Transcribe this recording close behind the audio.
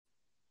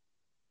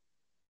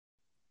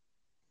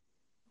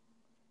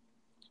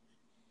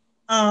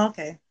Oh,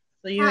 okay.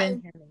 So you Hi.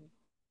 didn't hear me.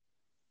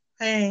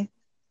 Hey,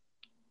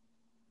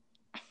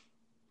 can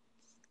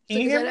So you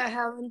you hear said me? I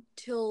have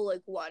until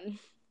like 1.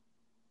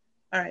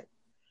 All right.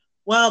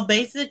 Well,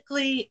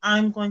 basically,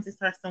 I'm going to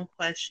start some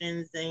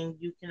questions, and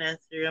you can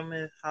answer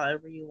them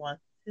however you want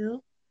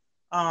to.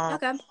 Um.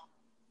 Okay. All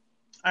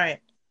right.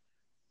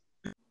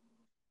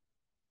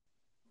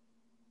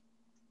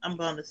 I'm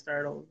going to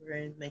start over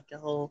and make a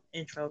whole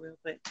intro real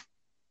quick.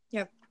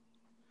 Yeah.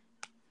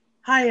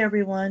 Hi,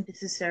 everyone.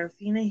 This is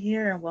Serafina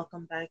here, and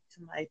welcome back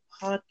to my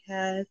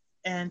podcast.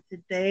 And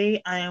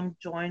today I am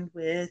joined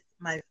with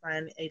my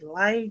friend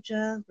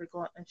Elijah.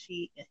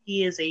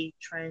 He is a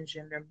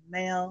transgender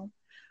male,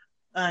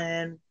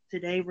 and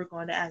today we're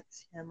going to ask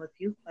him a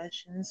few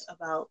questions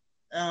about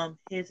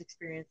his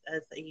experience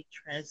as a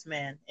trans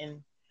man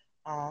in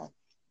um,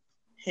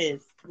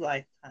 his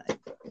lifetime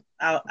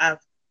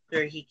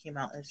after he came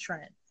out as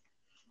trans.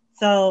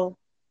 So,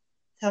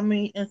 tell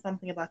me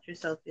something about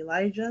yourself,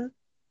 Elijah.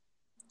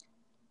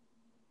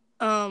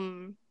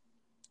 Um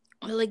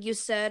like you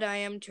said, I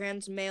am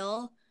trans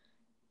male,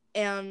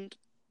 and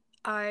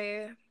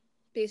I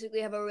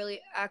basically have a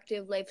really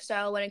active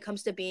lifestyle when it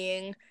comes to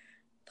being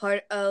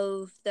part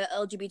of the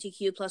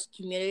LGBTQ plus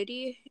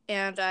community,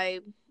 and I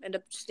end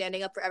up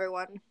standing up for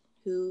everyone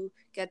who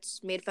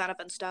gets made fun of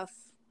and stuff.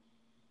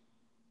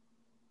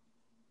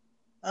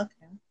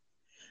 Okay.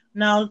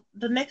 Now,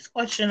 the next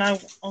question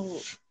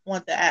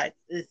want to ask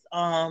is,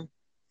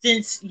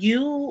 since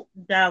you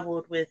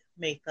dabbled with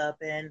makeup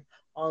and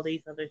all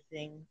these other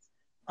things,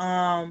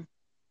 um,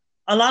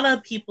 a lot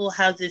of people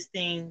have this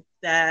thing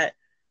that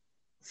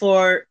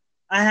for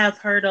I have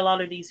heard a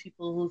lot of these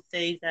people who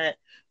say that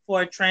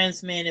for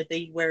trans men, if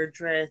they wear a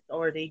dress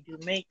or they do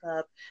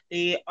makeup,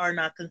 they are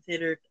not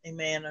considered a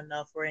man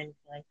enough or anything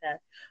like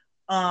that.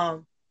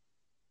 Um,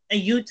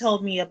 and you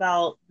told me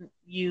about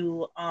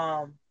you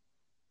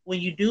when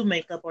you do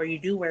makeup or you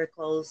do wear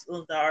clothes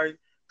that are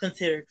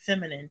considered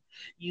feminine,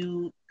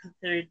 you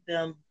consider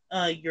them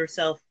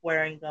yourself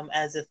wearing them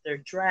as if they're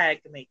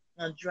drag.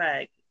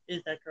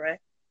 Is that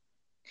correct?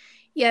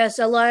 Yes,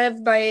 a lot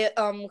of my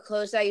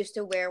clothes I used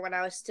to wear when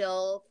I was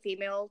still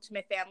female to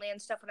my family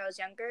and stuff when I was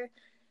younger,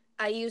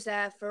 I use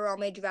that for all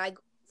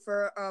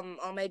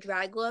my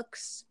drag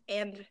looks,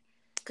 and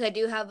because I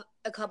do have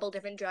a couple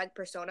different drag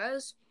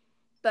personas,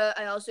 but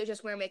I also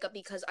just wear makeup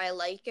because I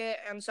like it,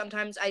 and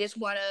sometimes I just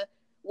want to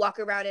walk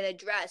around in a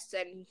dress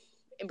and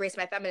embrace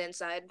my feminine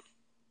side.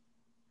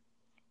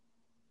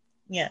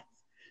 Yes.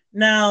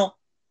 Now,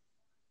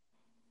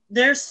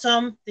 there's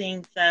some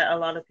things that a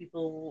lot of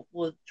people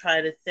will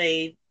try to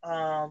say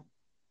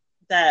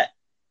that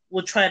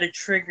will try to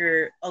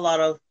trigger a lot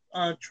of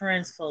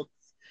trans folks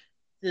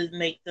to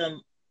make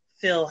them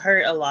feel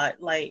hurt a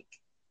lot. Like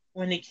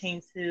when it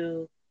came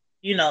to,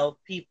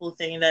 people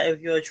saying that if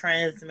you're a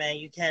trans man,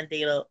 you can't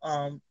date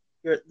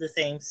the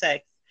same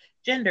sex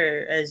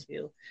gender as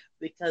you,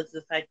 because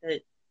the fact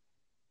that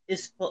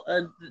it's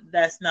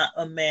that's not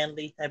a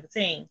manly type of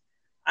thing.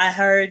 I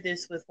heard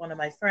this with one of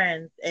my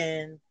friends,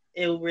 and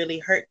it really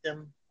hurt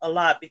them a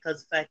lot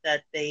because the fact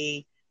that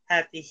they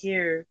have to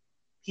hear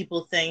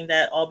people saying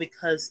that all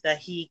because that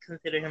he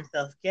considered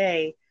himself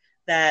gay,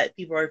 that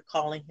people are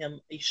calling him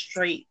a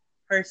straight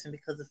person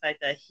because of the fact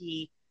that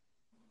he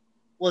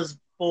was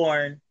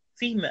born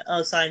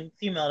female, signed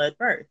female at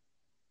birth.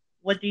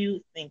 What do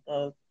you think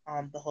of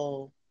the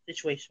whole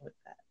situation with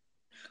that?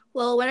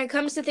 Well, when it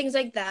comes to things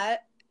like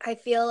that, I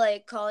feel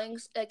like calling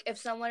like if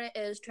someone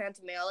is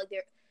trans male, like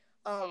they're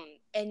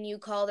and you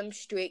call them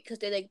straight because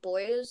they like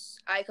boys,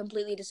 I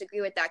completely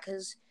disagree with that.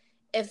 Because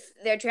if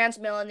they're trans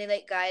male and they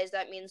like guys,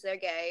 that means they're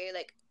gay.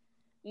 Like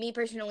me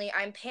personally,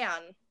 I'm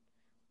pan,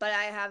 but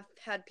I have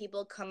had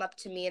people come up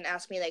to me and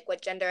ask me like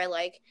what gender I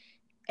like,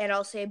 and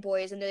I'll say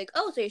boys, and they're like,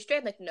 "Oh, so you're straight?"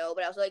 I'm like, no,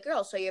 but I was like,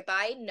 "Girl, so you're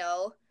bi?"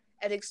 No,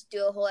 and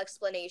do a whole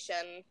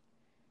explanation,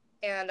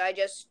 and I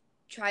just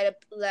try to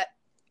let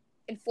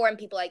inform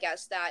people, I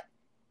guess, that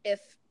if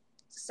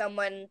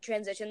someone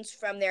transitions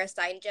from their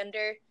assigned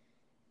gender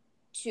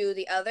to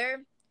the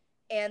other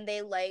and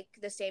they like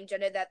the same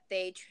gender that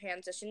they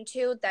transition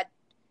to, that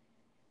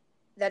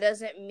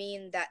doesn't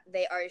mean that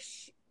they are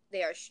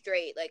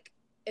straight. Like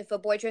if a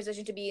boy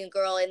transitioned to being a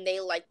girl and they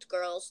liked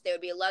girls, they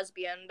would be a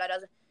lesbian. That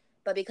doesn't.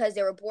 But because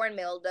they were born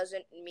male,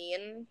 doesn't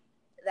mean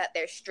that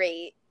they're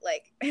straight.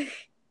 Like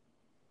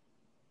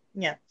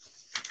Yeah.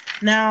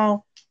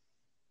 Now,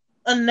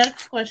 a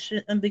next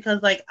question, and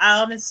because like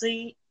I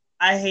honestly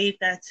I hate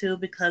that too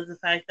because the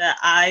fact that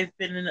I've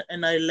been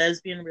in a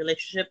lesbian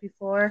relationship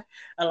before,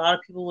 a lot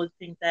of people would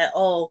think that,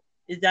 oh,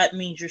 is that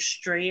means you're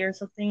straight or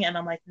something, and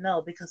I'm like,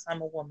 no, because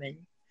I'm a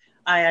woman.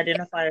 I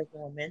identify as a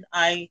woman.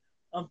 I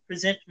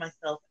present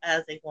myself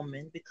as a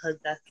woman because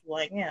that's who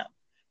I am.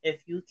 If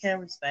you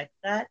can't respect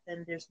that,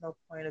 then there's no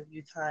point of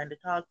you trying to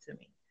talk to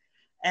me.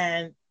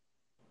 And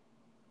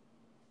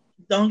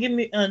don't get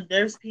me.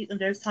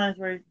 There's times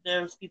where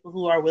there's people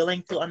who are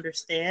willing to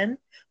understand,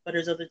 but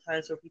there's other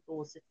times where people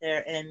will sit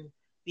there and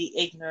be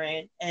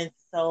ignorant and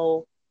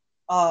so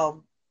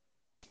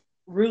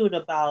rude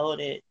about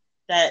it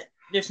that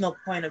there's no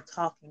point of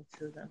talking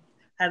to them.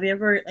 Have you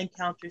ever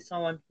encountered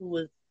someone who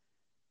was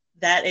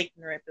that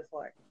ignorant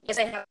before? Yes,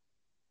 I have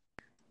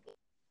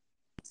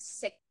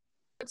six.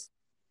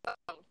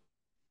 Um,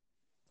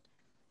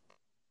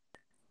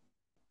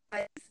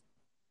 I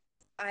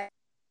I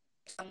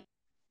some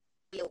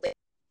deal with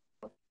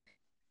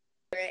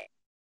it.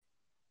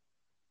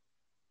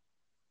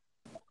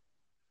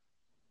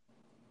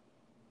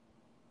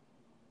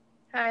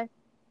 Hi.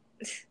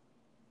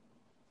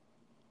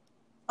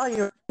 Oh,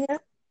 you're here?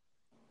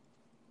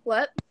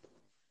 What?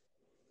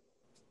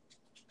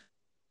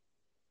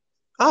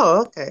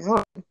 Oh, okay.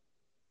 All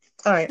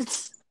right.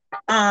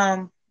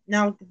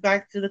 Now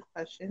back to the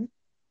question.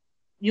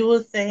 You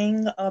were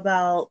saying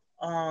about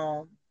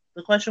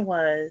the question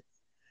was,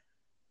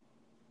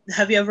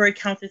 have you ever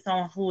encountered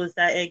someone who was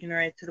that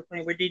ignorant to the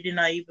point where they did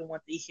not even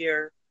want to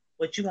hear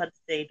what you had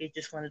to say? They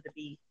just wanted to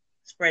be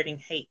spreading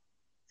hate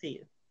to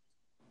you.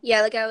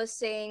 Yeah, like I was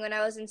saying, when I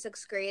was in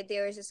sixth grade,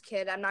 there was this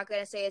kid. I'm not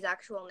gonna say his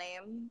actual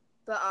name,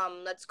 but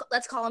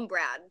let's call him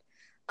Brad.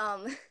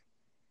 Um,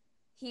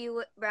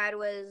 Brad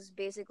was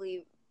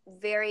basically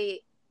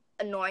very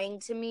annoying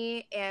to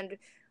me and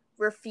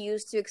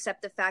refused to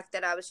accept the fact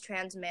that I was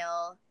trans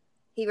male.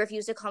 He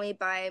refused to call me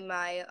by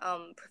my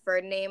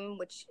preferred name,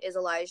 which is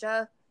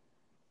Elijah,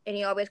 and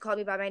he always called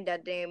me by my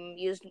dead name.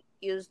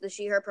 Used the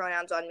she/her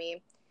pronouns on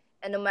me,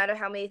 and no matter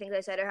how many things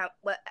I said or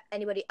what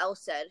anybody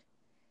else said,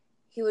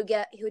 he would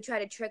try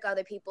to trick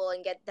other people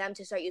and get them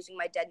to start using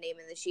my dead name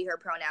and the she/her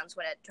pronouns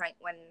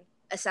when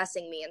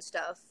assessing me and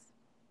stuff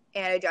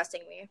and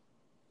addressing me.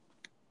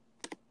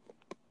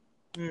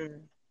 Hmm.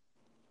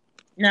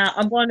 Now,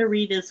 I'm going to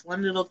read this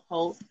one little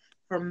quote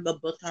from the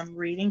book I'm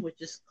reading, which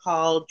is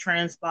called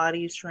Trans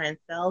Bodies, Trans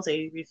Cells,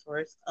 a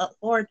resource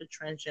for the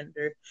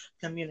transgender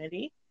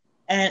community.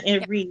 And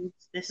it reads,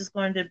 this is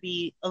going to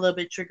be a little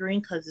bit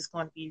triggering because it's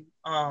going to be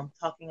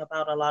talking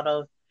about a lot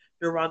of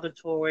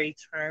derogatory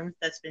terms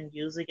that's been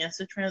used against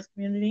the trans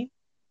community.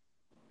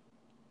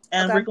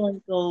 And we're Okay. going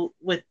to go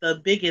with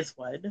the biggest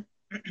one.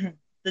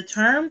 The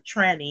term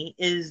tranny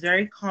is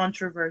very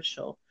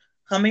controversial.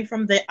 Coming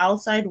from the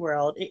outside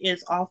world, it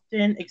is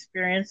often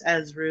experienced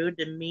as rude,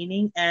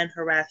 demeaning, and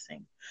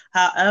harassing.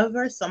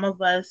 However, some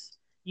of us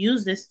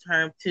use this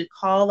term to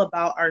call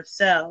about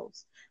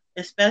ourselves,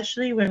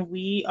 especially when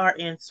we are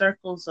in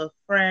circles of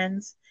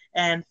friends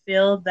and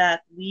feel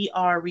that we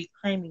are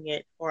reclaiming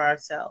it for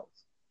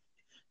ourselves.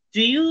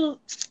 Do you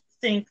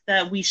think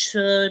that we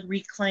should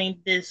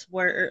reclaim this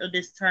word,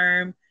 this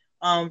term,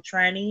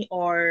 tranny,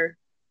 or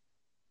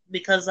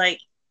because, like,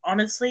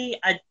 honestly,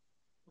 I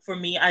for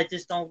me, I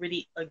just don't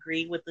really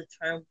agree with the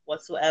term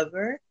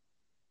whatsoever.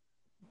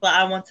 But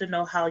I want to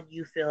know how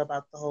you feel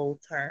about the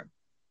whole term.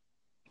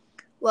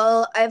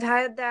 Well, I've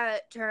had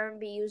that term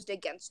be used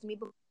against me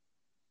before.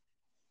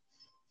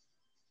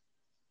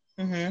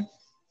 Mm-hmm.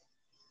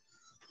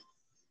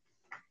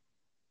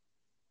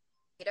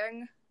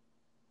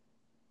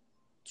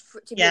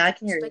 To be Yeah, I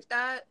can hear addressed you. like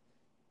that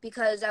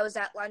because I was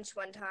at lunch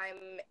one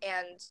time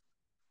and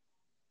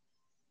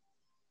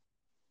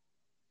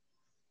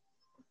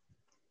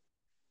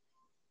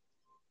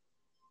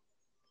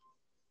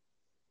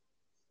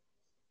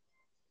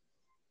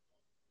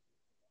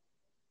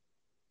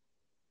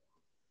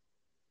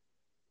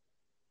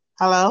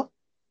Hello?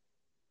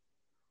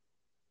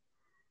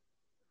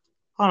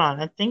 Hold on.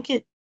 I think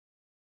it.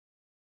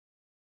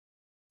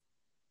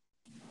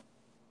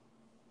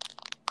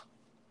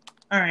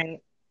 All right.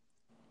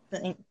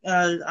 I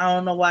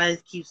don't know why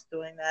it keeps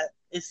doing that.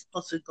 It's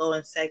supposed to go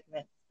in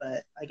segments,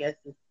 but I guess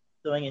it's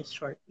doing it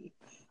shortly.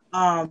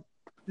 Um,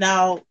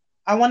 Now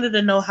I wanted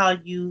to know how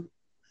you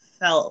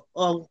felt,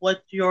 or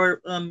what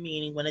your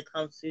meaning when it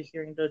comes to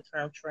hearing the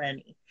term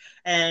tranny,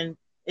 and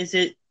is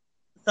it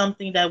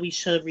something that we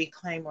should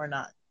reclaim or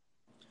not?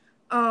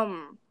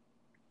 um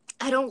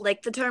I don't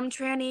like the term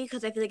tranny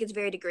because I feel like it's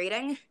very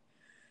degrading.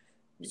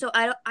 So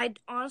I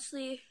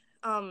honestly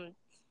um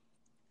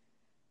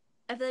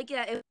I feel like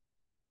yeah,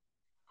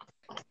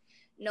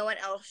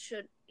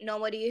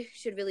 nobody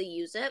should really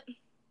use it.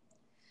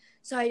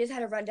 So I just had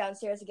to run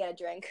downstairs to get a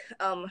drink.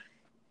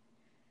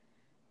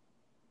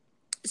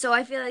 So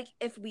I feel like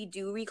if we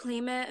do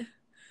reclaim it,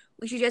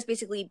 we should just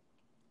basically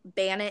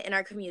ban it in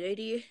our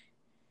community,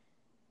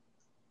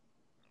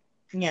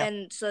 Yeah,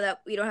 and so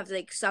that we don't have to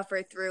like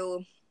suffer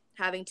through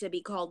having to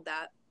be called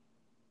that.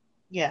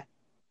 yeah.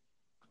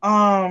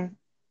 Um,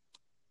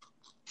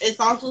 it's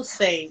also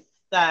safe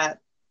that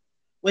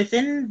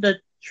within the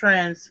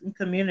trans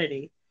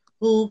community,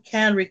 who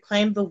can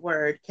reclaim the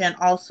word can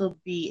also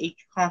be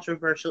a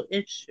controversial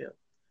issue.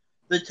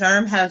 The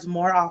term has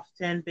more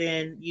often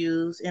been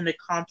used in the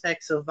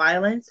context of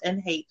violence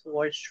and hate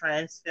towards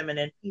trans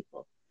feminine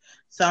people.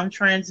 Some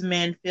trans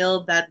men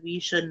feel that we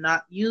should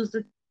not use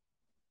the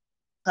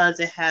because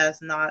it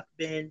has not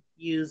been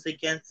used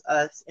against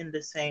us in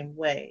the same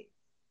way.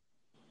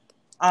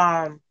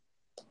 Um,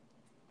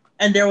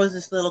 and there was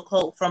this little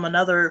quote from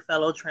another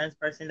fellow trans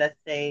person that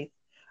says,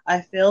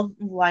 I feel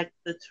like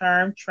the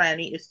term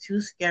tranny is too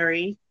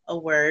scary a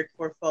word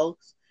for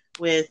folks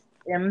with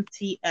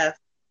MTF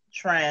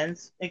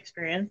trans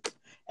experience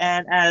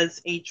and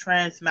as a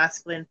trans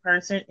masculine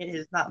person, it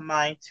is not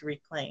mine to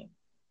reclaim.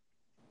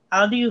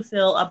 How do you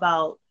feel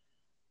about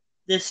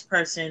this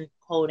person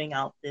quoting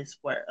out this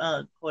word,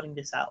 quoting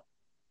this out?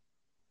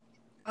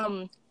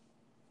 Um,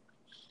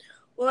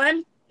 well,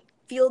 I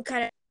feel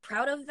kind of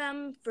proud of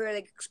them for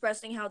like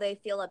expressing how they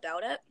feel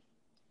about it.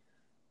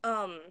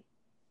 Um,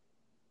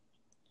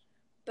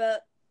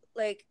 but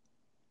like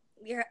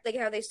like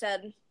how they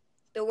said,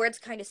 the word's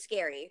kind of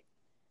scary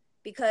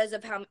because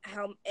of how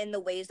in the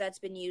ways that's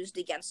been used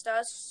against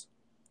us.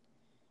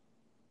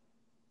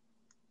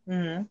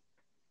 Mm-hmm.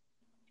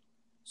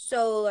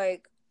 So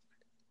like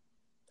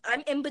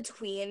I'm in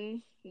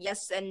between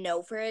yes and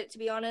no for it, to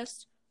be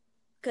honest,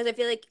 because I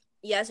feel like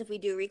yes, if we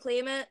do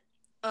reclaim it,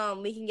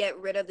 we can get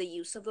rid of the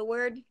use of the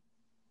word.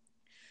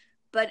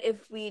 But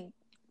if we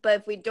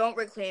don't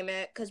reclaim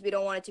it because we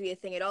don't want it to be a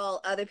thing at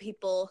all, other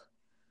people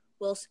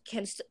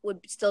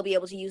would still be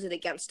able to use it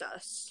against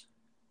us.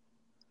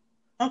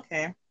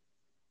 Okay.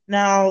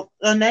 Now,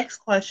 the next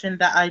question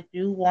that I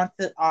do want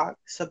to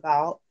ask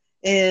about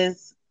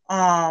is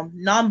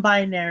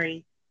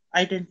non-binary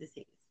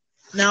identities.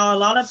 Now, a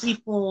lot of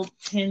people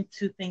tend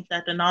to think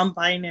that the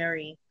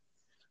non-binary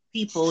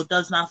people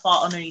does not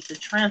fall underneath the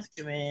trans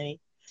community,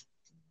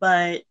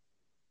 but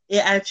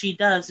it actually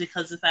does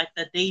because the fact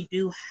that they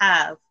do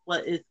have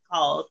what is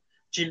called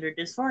gender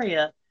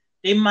dysphoria.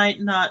 They might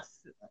not,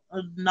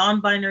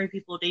 non-binary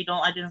people, they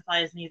don't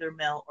identify as neither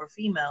male or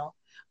female.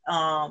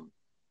 Um,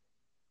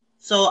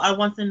 so I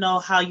want to know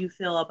how you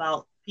feel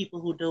about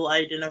people who do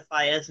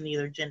identify as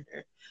neither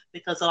gender,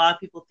 because a lot of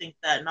people think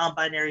that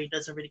non-binary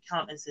doesn't really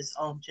count as its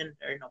own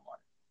gender no more.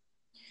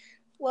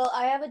 Well,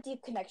 I have a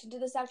deep connection to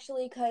this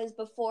actually because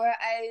before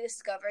I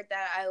discovered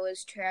that I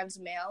was trans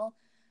male,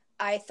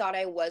 I thought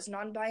I was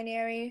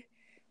non-binary.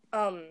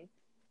 Um,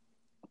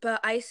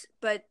 but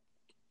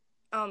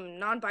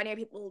non-binary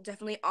people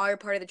definitely are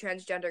part of the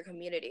transgender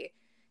community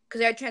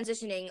because they're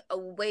transitioning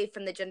away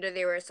from the gender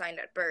they were assigned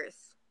at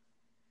birth.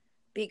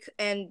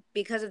 And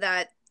because of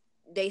that,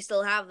 they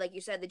still have, like you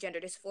said, the gender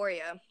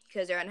dysphoria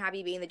because they're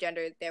unhappy being the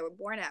gender they were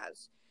born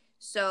as.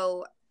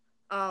 So,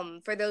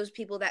 for those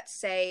people that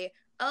say,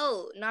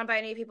 "Oh,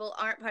 non-binary people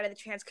aren't part of the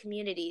trans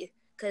community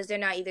because they're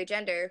not either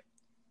gender,"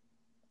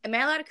 am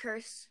I allowed to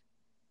curse?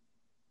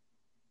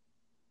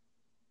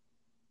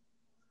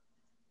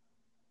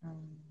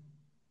 Um,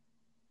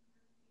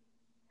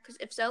 Because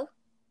if so,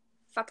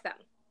 fuck them.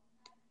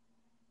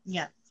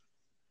 yeah.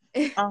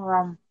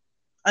 Um,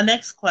 a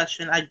next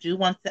question I do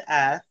want to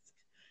ask.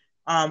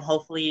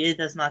 Hopefully it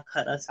does not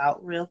cut us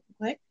out real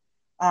quick.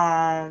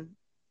 Um,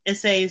 it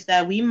says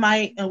that we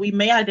may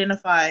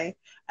identify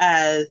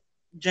as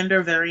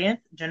gender variant,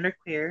 gender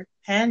queer,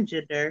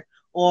 pangender,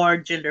 or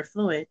gender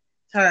fluid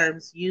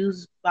terms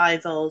used by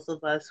those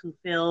of us who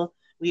feel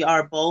we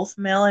are both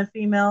male and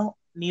female,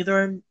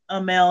 neither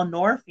a male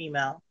nor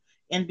female,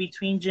 in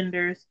between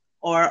genders,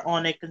 or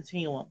on a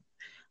continuum.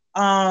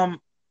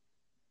 Um,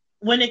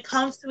 when it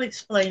comes to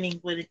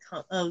explaining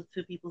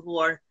to people who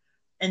are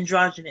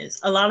androgynous,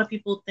 a lot of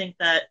people think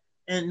that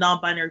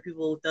non-binary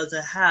people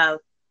doesn't have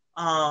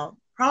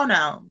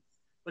pronouns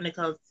when it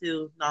comes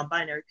to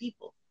non-binary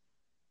people.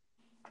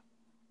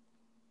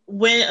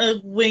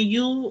 When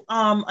you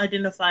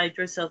identified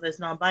yourself as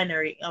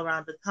non-binary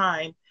around the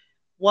time,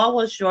 what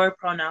was your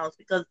pronouns?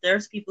 Because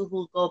there's people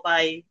who go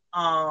by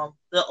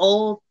the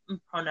old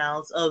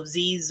pronouns of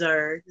z,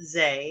 zer,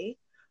 they,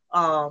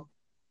 um,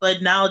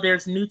 but now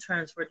there's new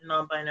terms for the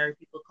non-binary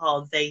people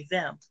called they,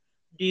 them.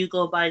 Do you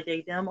go by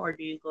they, them, or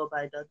do you go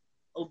by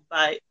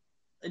by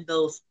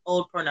those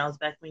old pronouns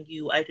back when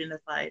you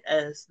identified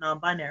as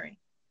non-binary?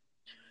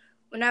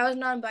 When I was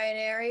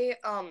non-binary,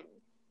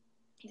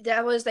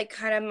 that was like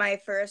kind of my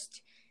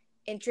first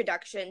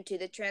introduction to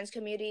the trans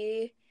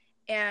community,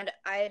 and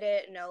I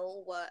didn't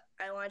know what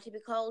I wanted to be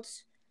called.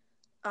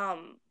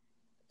 Um,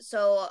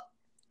 so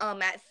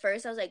at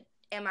first I was like,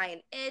 "Am I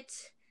an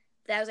it?"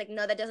 Then I was like,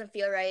 "No, that doesn't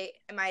feel right."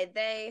 Am I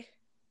they?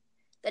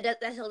 That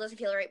still doesn't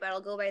feel right, but I'll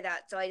go by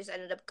that. So I just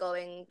ended up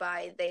going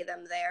by they,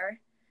 them,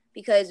 there,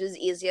 because it was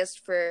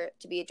easiest for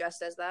to be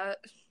addressed as that.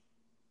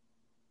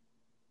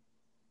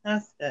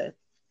 That's good.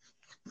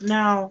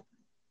 Now,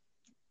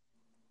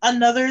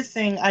 another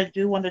thing I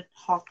do want to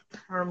talk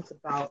terms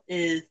about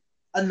is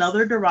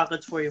another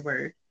derogatory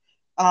word.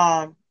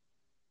 Um,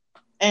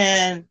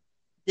 and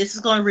this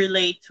is going to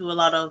relate to a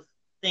lot of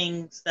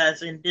things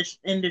that's in this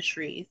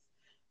industries.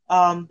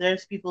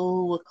 There's people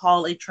who would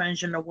call a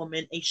transgender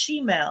woman a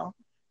she-male.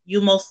 You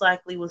most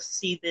likely will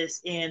see this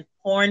in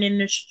porn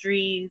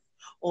industries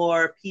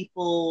or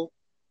people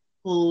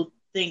who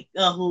think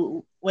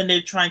who when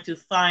they're trying to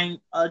find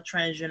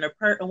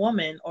a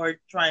woman or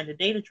trying to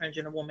date a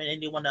transgender woman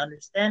and they want to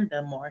understand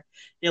them more,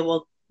 they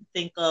will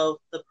think of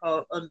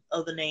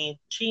of the name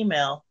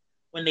female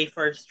when they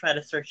first try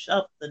to search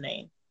up the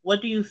name.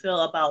 What do you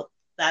feel about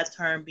that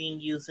term being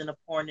used in the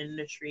porn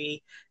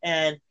industry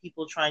and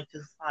people trying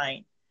to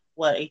find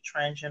what a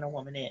transgender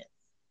woman is?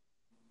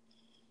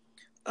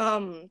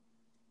 Um,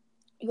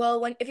 well,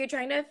 when if you're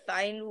trying to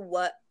find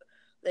what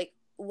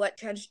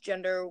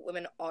transgender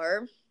women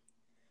are,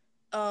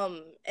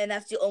 and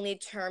that's the only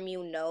term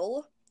you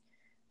know,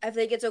 I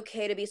think it's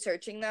okay to be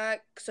searching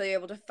that so you're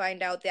able to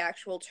find out the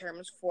actual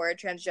terms for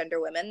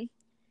transgender women.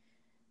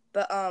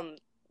 But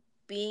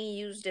being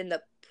used in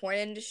the porn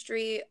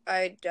industry,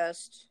 I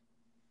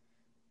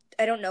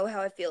don't know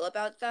how I feel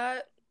about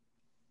that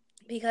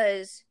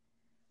because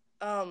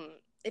um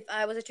if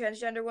I was a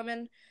transgender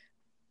woman,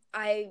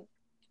 I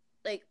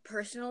like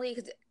personally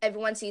cuz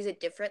everyone sees it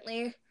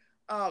differently.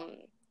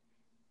 Um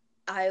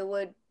I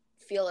would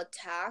feel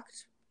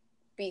attacked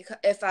because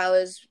if I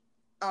was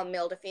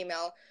male to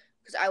female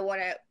because I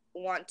wouldn't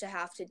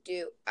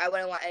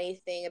want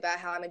anything about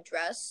how I'm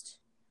addressed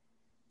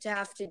to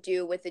have to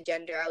do with the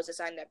gender I was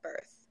assigned at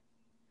birth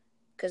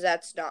because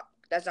that's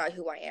not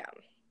who I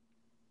am.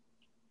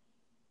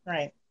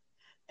 Right.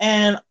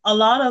 And a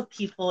lot of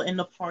people in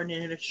the porn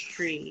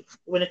industry,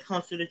 when it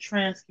comes to the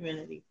trans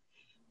community,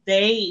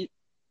 they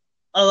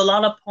a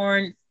lot of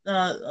porn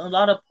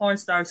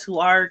stars who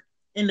are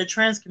in the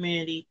trans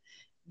community,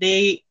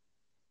 they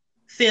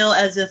feel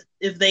as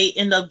if they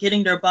end up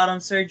getting their bottom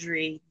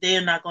surgery,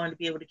 they're not going to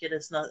be able to get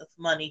enough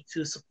money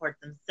to support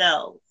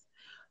themselves.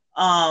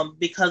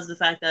 Because of the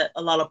fact that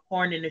a lot of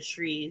porn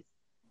industries,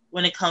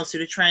 when it comes to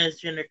the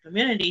transgender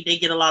community, they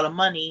get a lot of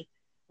money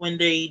when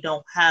they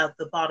don't have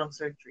the bottom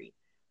surgery.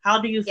 How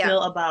do you Yeah.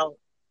 feel about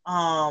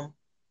um,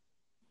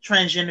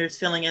 transgenders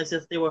feeling as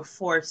if they were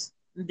forced,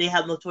 they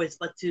have no choice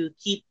but to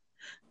keep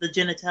the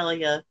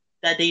genitalia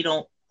that they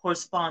don't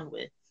correspond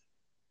with?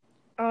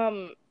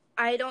 Um,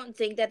 I don't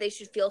think that they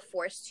should feel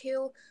forced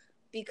to,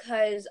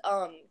 because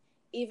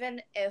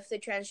even if the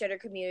transgender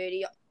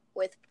community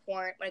with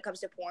porn, when it comes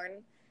to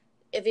porn,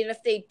 even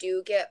if they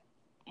do get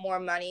more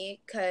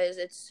money, because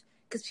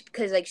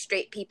like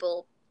straight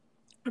people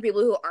or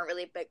people who aren't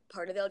really like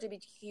part of the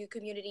LGBTQ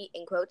community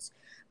in quotes,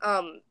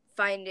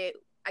 find it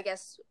I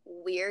guess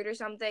weird or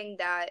something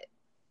that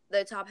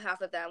the top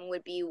half of them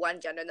would be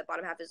one gender and the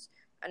bottom half is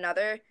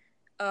another.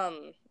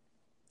 Um,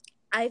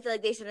 I feel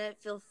like they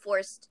shouldn't feel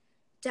forced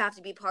to have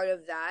to be part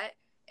of that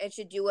and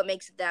should do what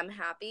makes them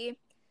happy.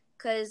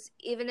 Because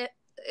even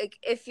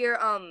if you're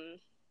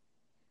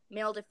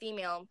male to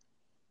female,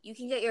 you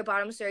can get your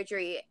bottom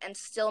surgery and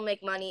still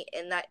make money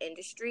in that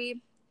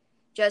industry,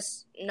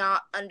 just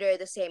not under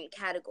the same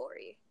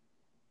category.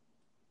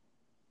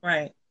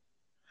 Right.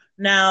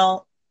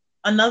 Now,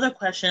 another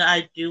question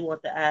I do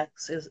want to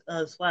ask is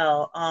as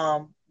well.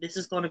 This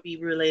is going to be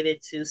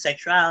related to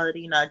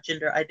sexuality, not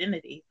gender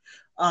identity.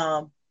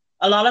 Um,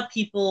 a lot of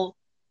people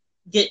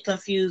get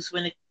confused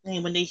when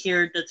they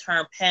hear the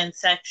term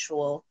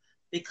pansexual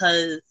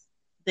because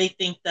they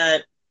think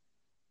that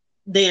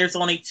there's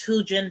only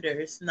two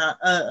genders, not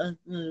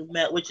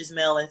which is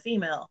male and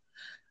female.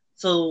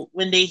 So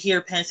when they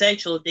hear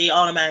pansexual, they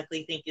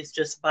automatically think it's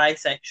just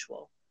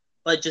bisexual,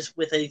 but just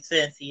with a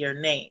fancier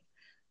name.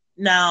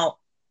 Now,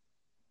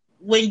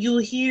 when you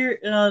hear,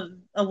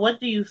 what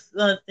do you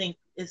think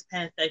is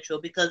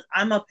pansexual? Because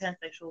I'm a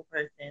pansexual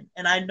person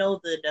and I know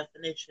the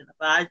definition,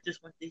 but I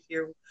just want to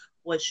hear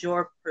what's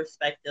your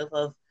perspective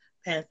of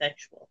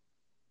pansexual.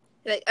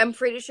 Like, I'm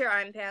pretty sure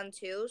I'm pan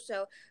too.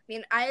 So, I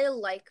mean, I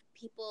like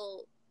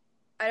people.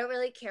 I don't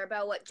really care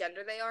about what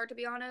gender they are, to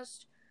be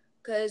honest,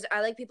 because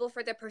I like people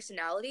for their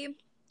personality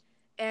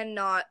and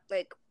not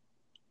like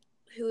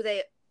who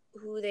they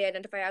who they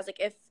identify as. Like,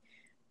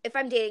 if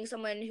I'm dating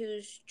someone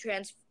who's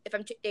trans, if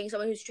I'm dating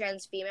someone who's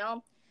trans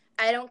female,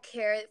 I don't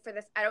care for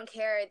this. I don't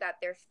care that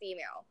they're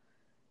female,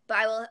 but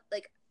I will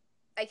like.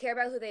 I care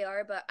about who they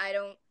are, but I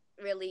don't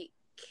really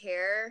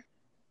care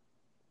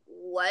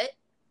what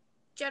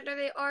gender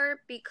they are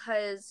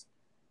because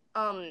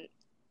um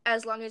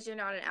as long as you're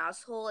not an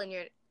asshole and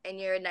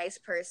you're a nice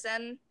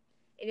person and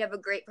you have a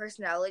great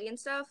personality and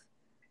stuff,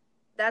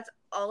 that's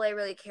all I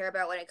really care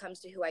about when it comes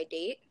to who I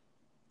date.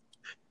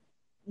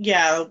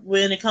 Yeah,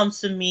 when it comes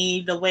to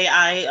me, the way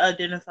I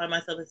identify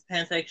myself as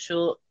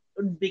pansexual,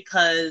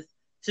 because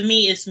to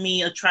me, it's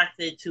me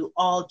attracted to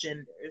all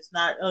genders.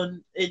 Not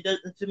it does,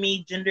 to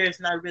me, gender is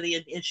not really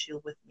an issue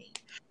with me.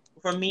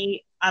 For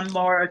me, I'm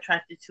more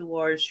attracted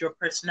towards your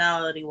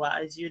personality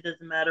wise. It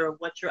doesn't matter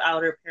what your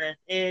outer appearance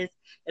is.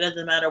 It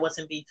doesn't matter what's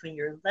in between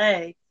your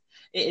legs.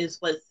 It is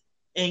what's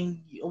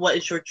in what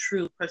is your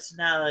true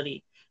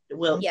personality.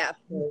 Will Yeah.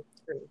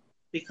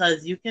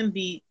 because you can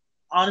be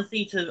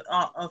honestly to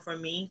for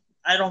me,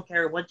 I don't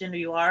care what gender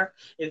you are.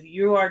 If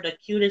you are the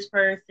cutest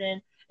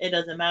person, it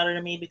doesn't matter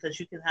to me because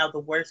you can have the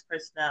worst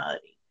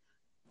personality.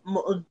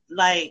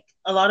 Like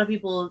a lot of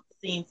people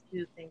seem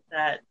to think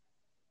that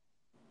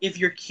if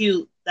you're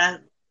cute,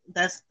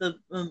 that's the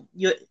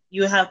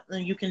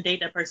you can date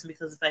that person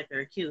because of the fact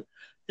they're cute.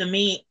 To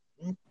me,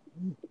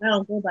 I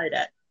don't go by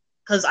that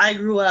because I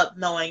grew up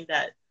knowing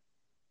that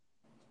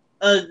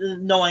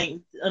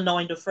knowing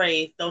the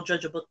phrase "Don't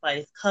judge a book by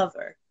its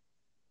cover."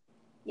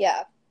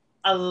 Yeah.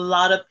 A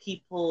lot of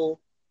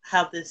people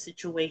have this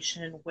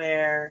situation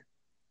where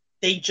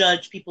they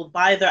judge people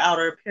by their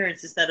outer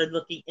appearance instead of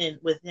looking in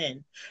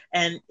within,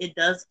 and it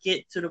does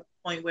get to the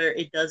point where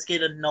it does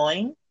get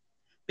annoying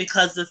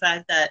because the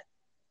fact that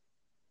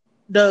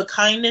the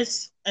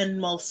kindest and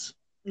most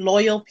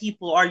loyal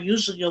people are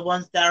usually the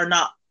ones that are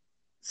not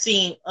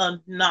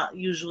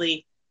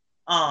usually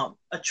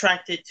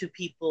attracted to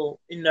people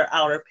in their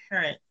outer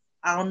appearance.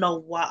 I don't know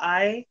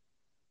why,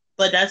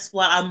 but that's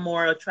what I'm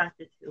more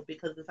attracted to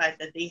because of the fact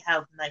that they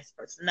have nice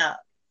personality.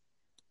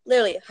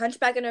 Literally,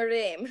 Hunchback of Notre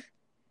Dame.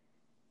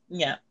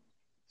 Yeah.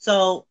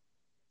 So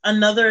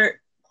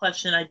another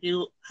question I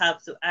do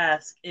have to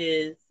ask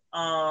is,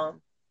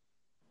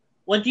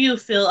 what do you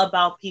feel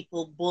about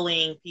people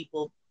bullying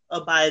people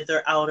by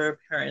their outer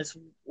appearance?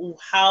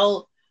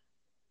 How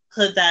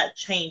could that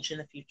change in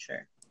the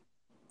future?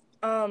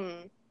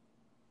 Um,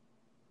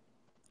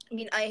 I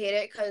mean, I hate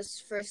it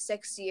because for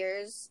 6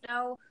 years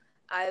now,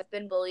 I've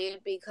been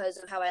bullied because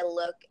of how I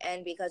look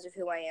and because of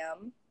who I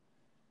am.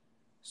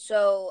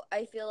 So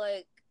I feel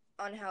like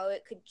on how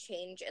it could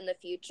change in the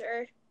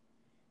future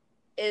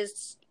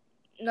is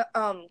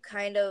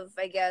kind of,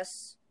 I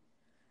guess,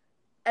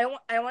 I don't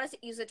want to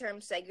use the term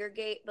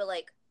segregate, but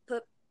like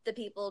put the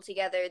people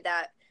together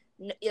that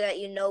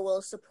you know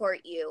will support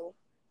you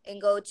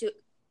and go to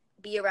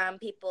be around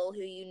people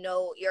who you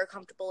know you're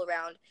comfortable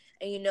around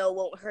and you know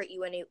won't hurt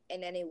you in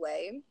any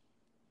way.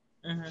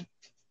 Mm-hmm.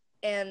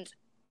 And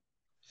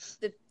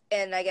the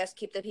and I guess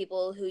keep the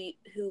people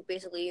who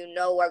basically you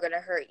know are going to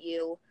hurt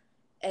you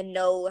and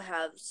know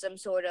have some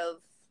sort of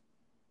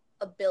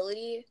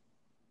ability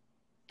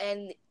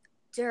and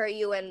to hurt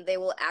you, and they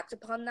will act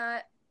upon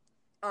that.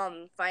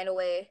 Find a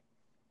way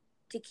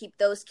to keep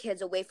those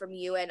kids away from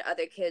you and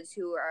other kids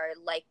who are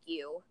like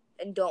you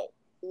and don't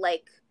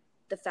like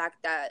the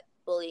fact that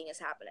bullying is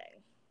happening.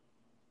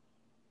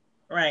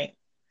 Right.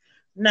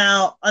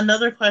 Now,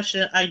 another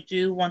question I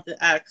do want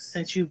to ask,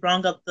 since you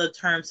brought up the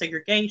term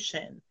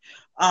segregation,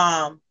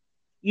 um,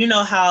 you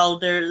know how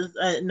there's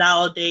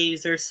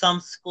nowadays there's some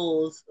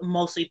schools,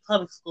 mostly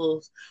public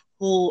schools,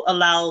 who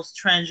allows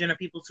transgender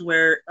people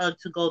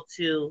to go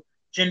to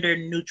gender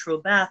neutral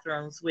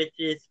bathrooms, which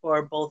is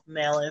for both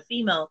male and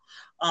female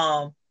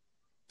um,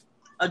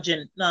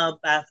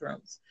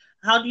 bathrooms.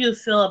 How do you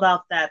feel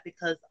about that?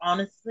 Because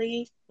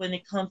honestly, when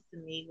it comes to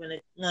me, when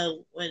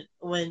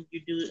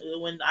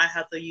I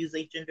have to use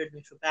a gender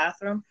neutral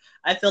bathroom,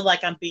 I feel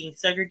like I'm being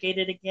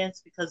segregated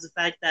against because the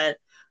fact that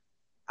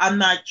I'm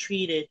not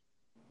treated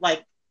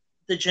like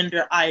the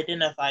gender I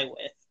identify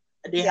with.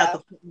 They have Yeah. to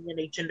put me in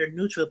a gender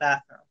neutral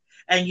bathroom,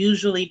 and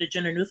usually the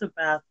gender neutral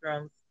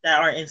bathrooms that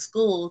are in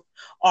schools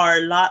are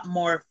a lot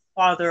more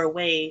farther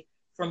away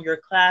from your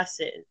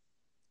classes.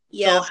 So,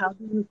 Yeah. how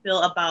do you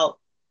feel about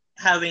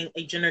having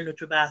a gender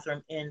neutral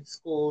bathroom in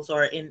schools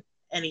or in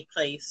any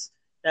place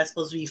that's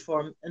supposed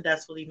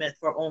to be meant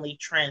for only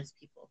trans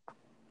people?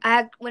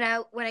 When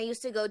I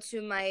used to go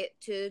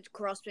to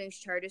Coral Springs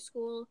Charter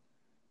School,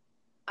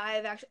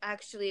 I've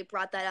actually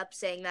brought that up,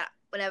 saying that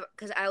whenever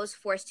because I was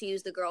forced to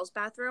use the girls'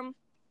 bathroom,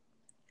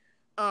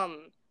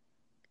 um,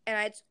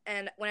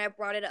 and when I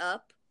brought it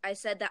up, I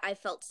said that I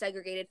felt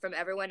segregated from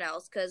everyone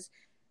else because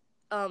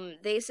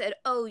they said,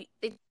 oh,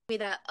 they told me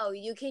that, oh,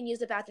 you can use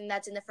the bathroom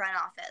that's in the front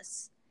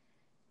office,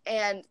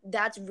 and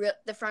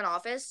the front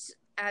office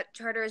at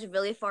Charter is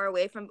really far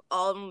away from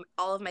all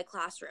of my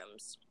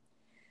classrooms.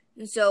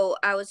 And so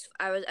I was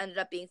ended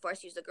up being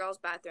forced to use the girls'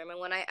 bathroom. And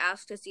when I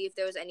asked to see if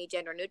there was any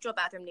gender neutral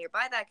bathroom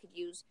nearby that I could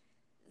use,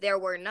 there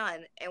were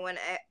none. And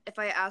if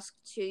I asked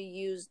to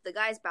use the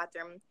guys'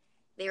 bathroom,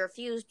 they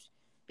refused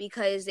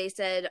because they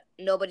said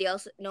no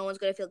one's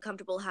gonna feel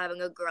comfortable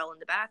having a girl in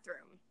the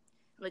bathroom.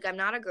 I'm like, I'm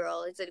not a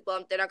girl. They said,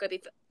 well, they're not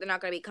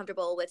gonna be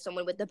comfortable with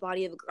someone with the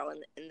body of a girl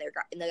in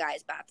the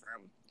guys'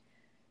 bathroom.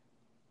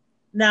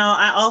 Now,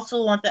 I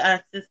also want to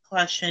ask this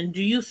question.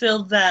 Do you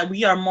feel that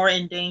we are more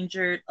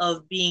endangered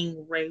of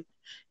being raped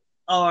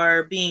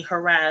or being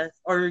harassed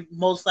or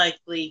most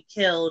likely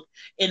killed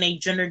in a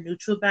gender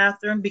neutral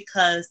bathroom?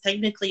 Because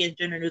technically, a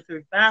gender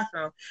neutral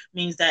bathroom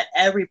means that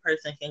every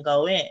person can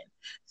go in.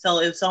 So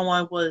if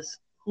someone was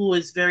who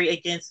is very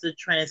against the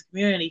trans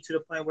community to the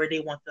point where they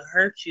want to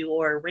hurt you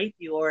or rape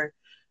you or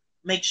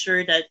make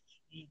sure that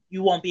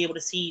you won't be able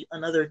to see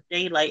another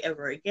daylight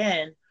ever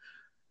again,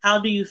 how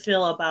do you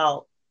feel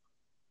about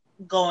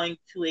going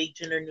to a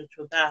gender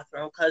neutral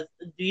bathroom? Because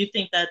do you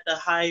think that the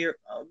higher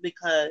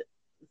because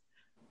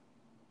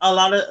a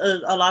lot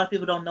of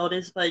people don't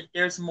notice, but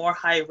there's more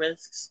high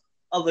risks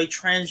of a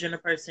transgender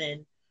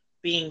person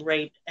being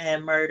raped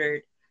and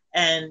murdered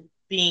and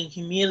being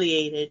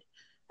humiliated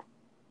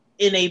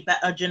in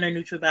a gender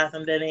neutral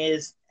bathroom than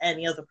is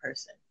any other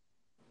person.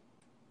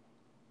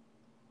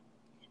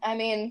 I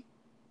mean,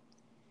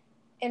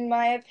 in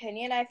my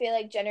opinion, I feel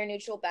like gender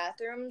neutral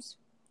bathrooms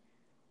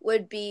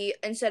would be,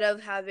 instead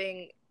of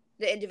having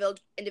the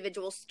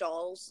individual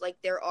stalls like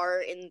there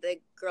are in the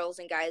girls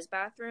and guys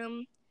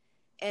bathroom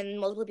and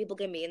multiple people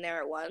can be in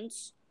there at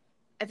once.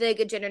 I feel like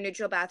a gender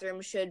neutral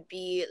bathroom should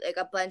be like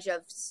a bunch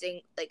of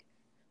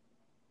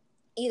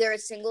either a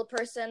single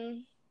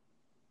person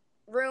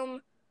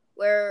room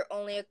where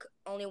only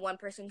one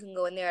person can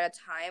go in there at a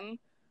time,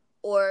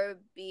 or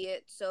be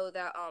it so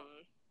that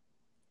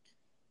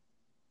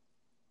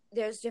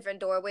there's different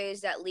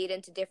doorways that lead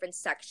into different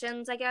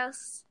sections, I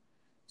guess,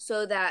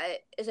 so that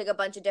it's like a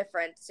bunch of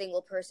different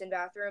single person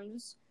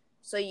bathrooms.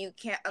 So you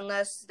can't,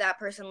 unless that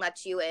person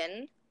lets you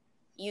in,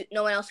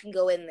 no one else can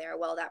go in there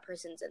while that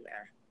person's in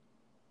there.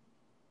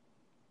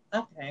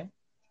 Okay.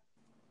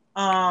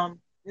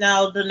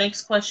 Now the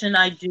next question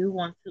I do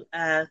want to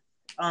ask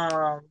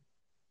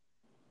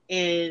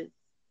is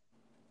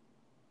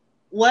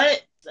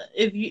what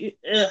if you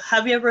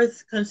have you ever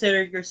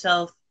considered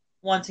yourself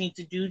wanting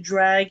to do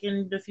drag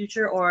in the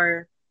future,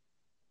 or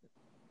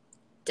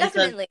because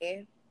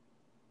Definitely.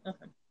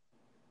 okay.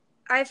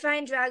 I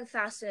find drag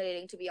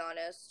fascinating, to be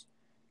honest.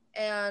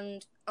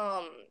 And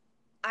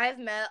I've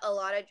met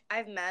a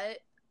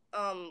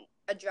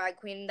drag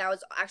queen that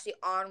was actually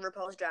on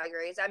RuPaul's Drag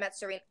Race. I met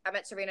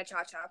Serena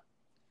Chacha.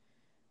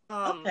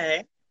 Um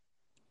Okay.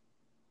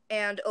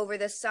 and over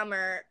this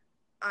summer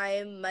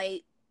I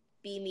might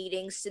be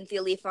meeting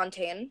Cynthia Lee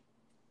Fontaine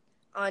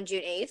on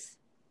June 8th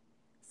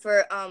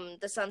for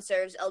the Sun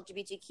Serves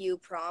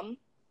LGBTQ prom.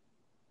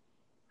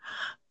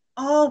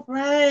 Oh,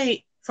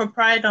 right. For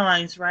Pride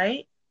Lines,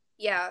 right?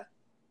 Yeah.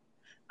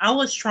 I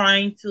was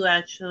trying to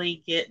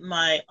actually get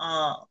my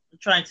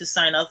trying to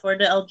sign up for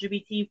the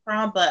LGBT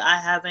prom, but I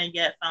haven't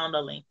yet found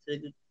a link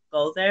to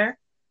go there.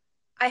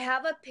 I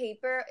have a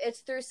paper.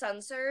 It's through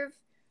SunServe.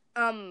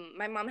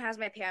 My mom has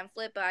my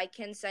pamphlet, but I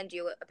can send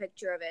you a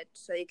picture of it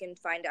so you can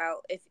find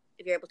out if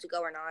you're able to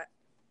go or not.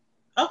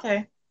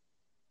 Okay.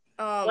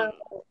 Um,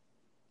 Well,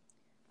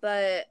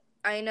 but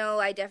I know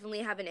I definitely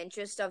have an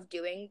interest of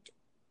doing.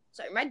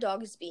 Sorry, my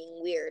dog is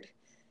being weird.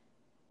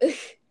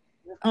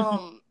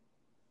 um,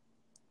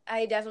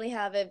 I definitely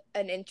have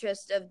an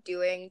interest of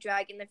doing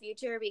drag in the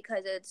future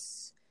because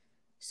it's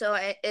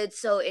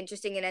so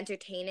interesting and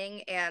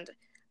entertaining, and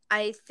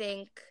I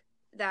think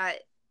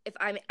that if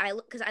I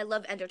because I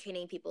love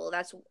entertaining people.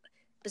 That's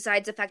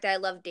besides the fact that I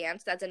love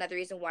dance. That's another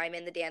reason why I'm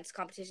in the dance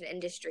competition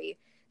industry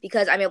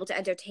because I'm able to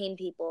entertain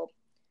people.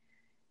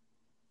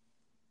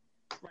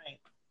 right.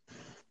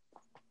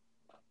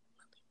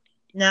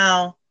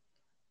 Now,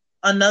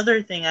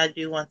 another thing I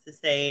do want to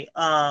say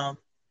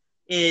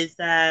is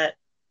that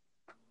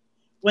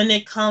when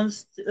it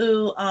comes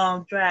to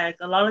drag,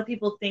 a lot of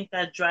people think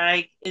that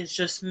drag is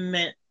just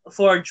meant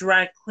for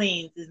drag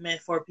queens is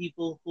meant for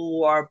people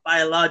who are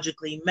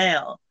biologically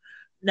male.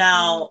 Mm.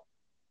 Now,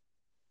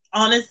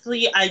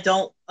 honestly, I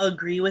don't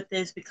agree with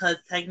this because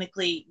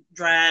technically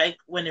drag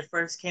when it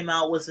first came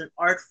out was an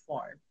art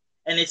form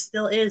and it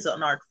still is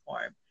an art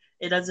form.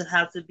 It doesn't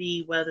have to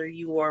be whether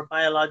you are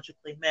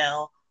biologically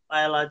male,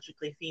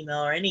 biologically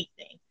female, or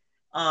anything.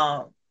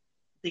 Um,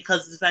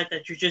 because of the fact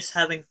that you're just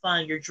having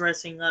fun, you're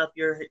dressing up,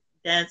 you're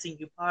dancing,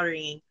 you're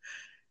partying.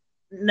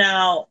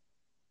 Now,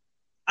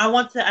 I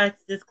want to ask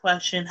this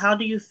question: how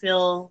do you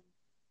feel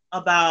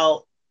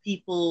about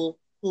people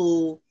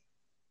who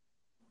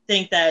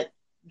think that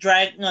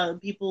drag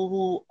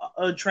people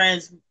who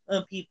trans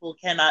people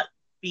cannot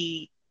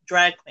be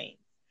drag queens?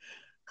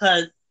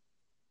 Because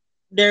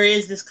there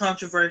is this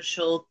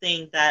controversial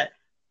thing that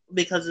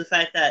because of the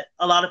fact that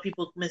a lot of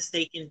people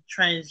mistaken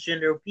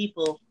transgender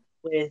people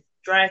with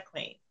drag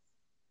queens.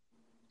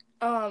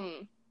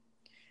 Um,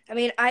 I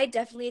mean, I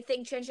definitely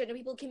think transgender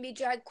people can be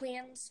drag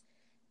queens,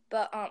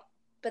 but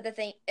but the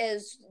thing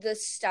is the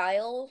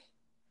style.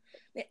 I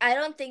mean, I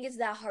don't think it's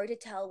that hard to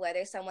tell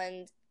whether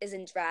someone is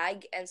in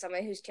drag and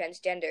someone who's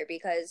transgender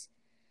because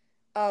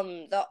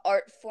the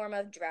art form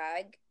of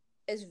drag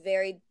is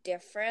very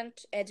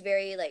different and it's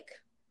very like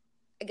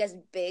I guess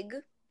big.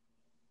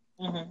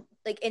 Mm-hmm.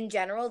 Like in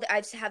general,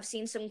 I have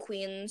seen some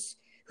queens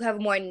who have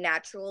more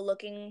natural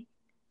looking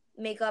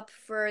makeup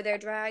for their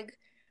drag,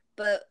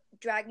 but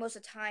drag most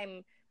of the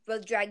time,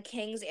 both drag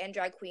kings and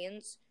drag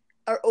queens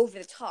are over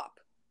the top.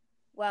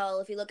 Well,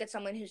 if you look at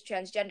someone who's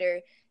transgender,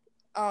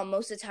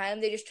 most of the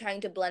time they're just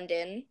trying to blend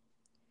in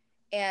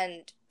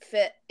and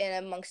fit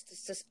in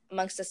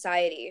amongst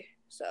society.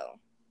 So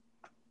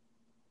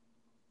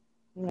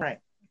Right.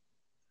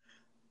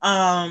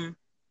 Um.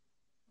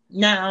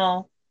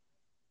 Now,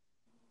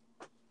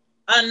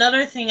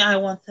 another thing I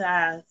want to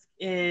ask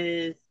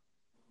is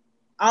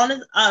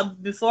honest.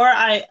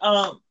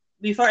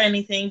 Before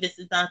anything, this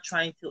is not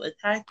trying to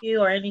attack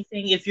you or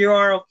anything. If you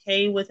are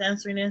okay with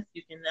answering this,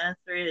 you can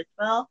answer it as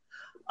well.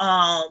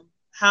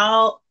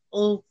 How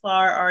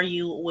far are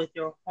you with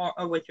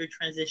with your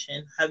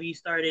transition? Have you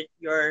started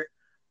your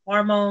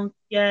hormones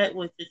yet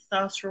with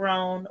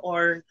testosterone,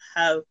 or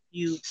have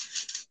you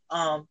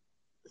um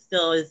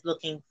still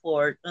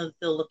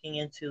looking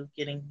into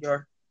getting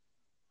your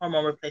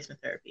hormone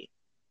replacement therapy?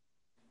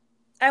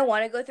 I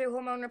want to go through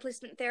hormone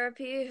replacement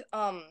therapy,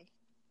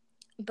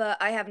 but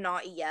I have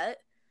not yet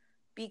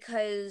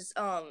because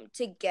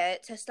to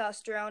get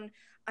testosterone,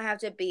 I have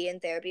to be in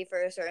therapy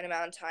for a certain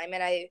amount of time,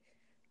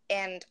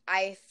 and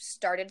I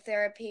started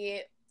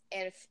therapy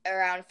in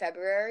around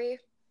February.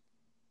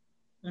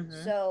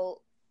 Mm-hmm.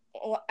 So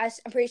I'm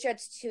pretty sure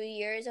it's 2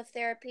 years of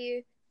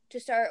therapy to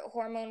start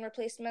hormone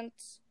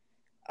replacements.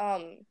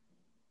 Um,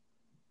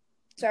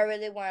 so I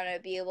really want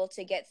to be able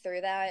to get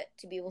through that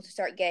to be able to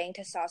start getting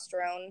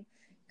testosterone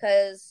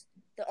because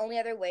the only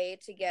other way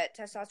to get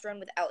testosterone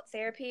without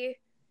therapy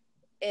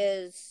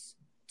is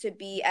to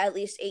be at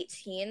least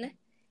 18,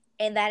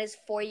 and that is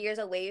 4 years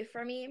away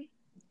from me.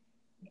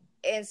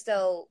 And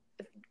so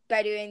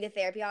by doing the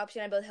therapy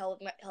option, I'm both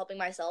helping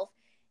myself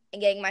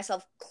and getting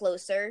myself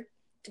closer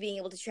to being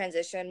able to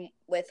transition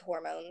with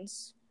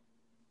hormones.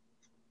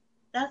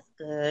 That's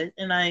good,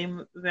 and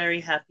I'm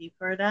very happy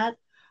for that.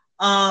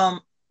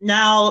 Um,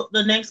 Now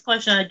the next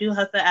question I do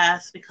have to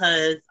ask,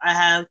 because I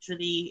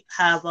actually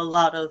have a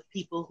lot of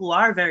people who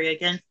are very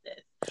against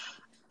it.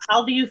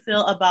 How do you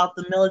feel about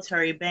the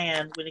military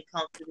ban when it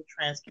comes to the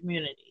trans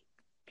community?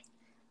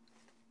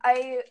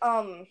 I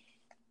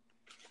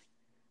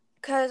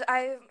Cause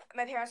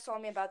my parents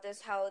told me about this,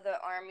 how the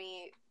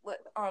army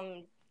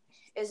wasn't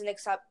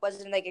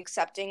like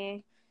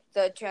accepting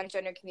the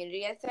transgender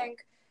community. I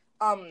think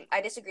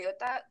I disagree with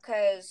that,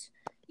 because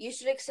you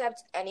should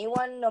accept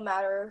anyone, no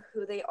matter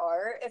who they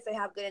are, if they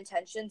have good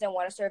intentions and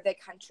want to serve their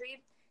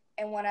country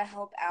and want to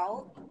help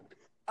out.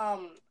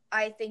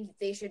 I think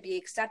they should be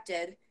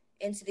accepted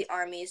into the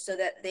army so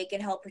that they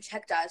can help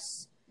protect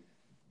us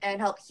and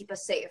help keep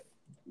us safe.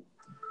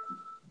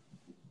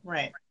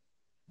 Right.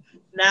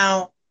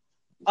 Now,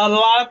 a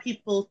lot of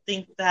people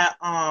think that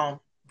a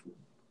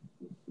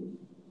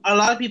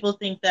lot of people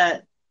think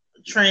that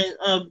trans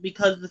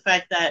because of the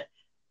fact that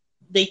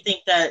they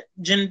think that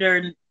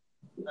gender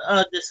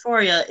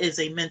dysphoria is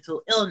a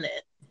mental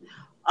illness.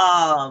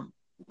 Um,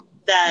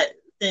 that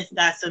since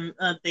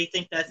they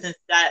think that since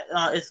that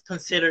is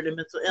considered a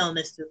mental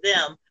illness to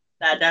them,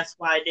 that's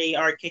why they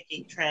are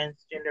kicking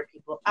transgender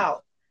people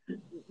out.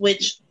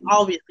 Which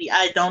obviously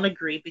I don't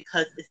agree,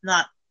 because it's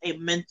not a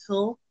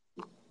mental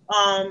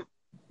um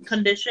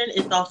condition;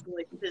 it's also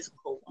a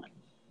physical one.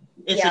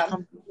 It's a Yeah.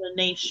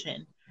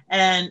 combination,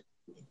 and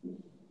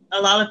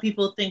a lot of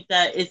people think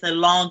that it's a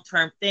long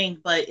term thing,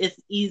 but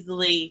it's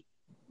easily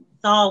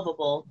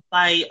solvable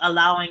by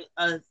allowing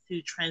us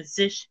to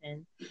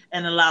transition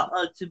and allow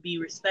us to be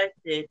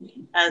respected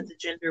as the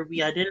gender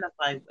we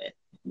identify with.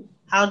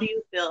 How do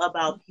you feel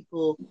about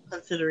people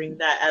considering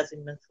that as a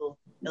mental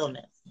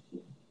illness?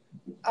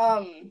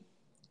 Um.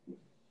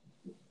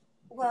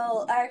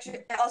 Well, I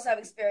also have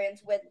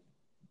experience with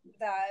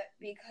that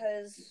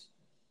because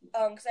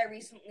I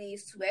recently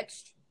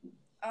switched.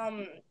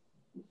 Um,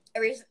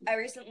 I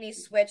recently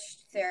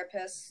switched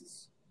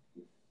therapists.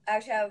 I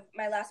actually have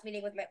my last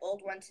meeting with my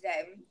old one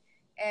today,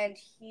 and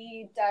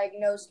he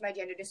diagnosed my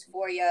gender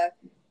dysphoria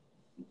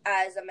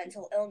as a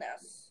mental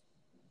illness.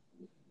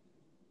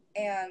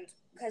 And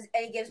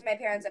he gives my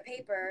parents a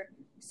paper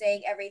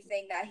saying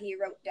everything that he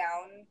wrote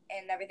down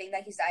and everything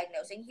that he's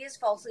diagnosing. He has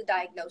falsely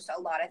diagnosed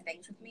a lot of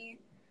things with me.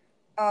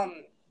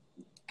 Um,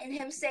 and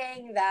him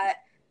saying that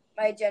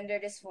my gender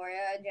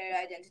dysphoria and gender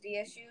identity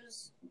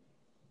issues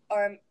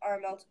are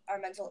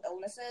mental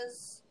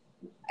illnesses,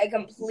 I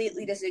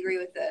completely disagree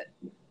with it.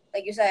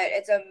 Like you said,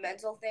 it's a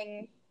mental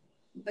thing,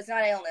 but it's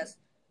not an illness.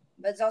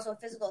 But it's also a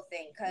physical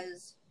thing,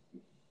 because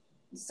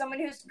someone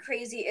who's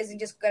crazy isn't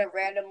just gonna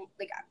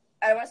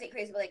I don't want to say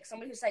crazy, but like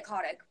someone who's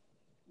psychotic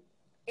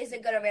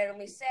isn't gonna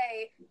randomly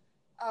say,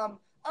 "Oh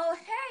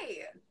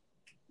hey,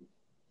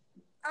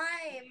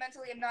 I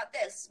mentally am not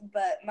this,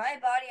 but my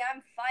body,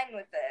 I'm fine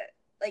with it."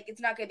 Like,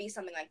 it's not gonna be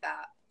something like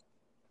that.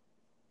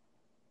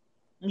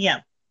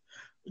 Yeah,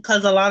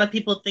 because a lot of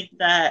people think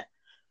that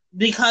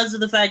because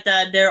of the fact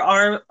that there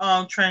are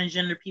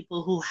transgender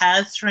people who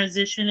has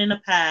transitioned in the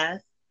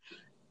past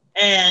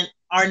and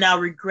are now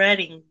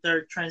regretting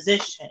their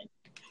transition,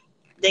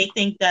 they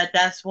think that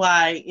that's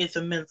why it's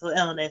a mental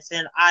illness.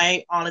 And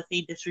I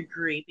honestly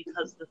disagree,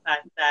 because of the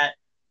fact that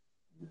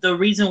the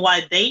reason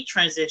why they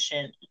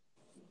transitioned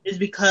is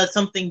because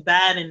something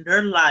bad in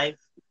their life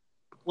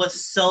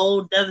was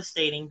so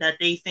devastating that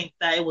they think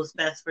that it was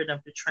best for them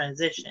to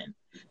transition.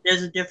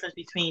 There's a difference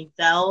between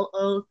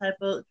that type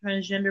of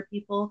transgender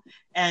people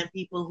and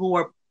people who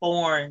were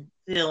born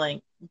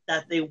feeling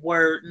that they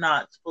were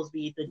not supposed to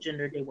be the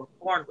gender they were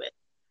born with.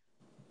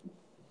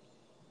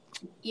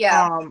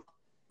 Yeah. Um,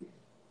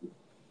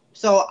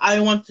 so I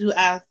want to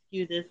ask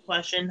you this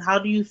question: how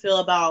do you feel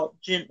about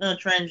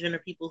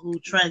transgender people who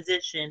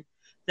transition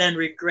then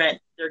regret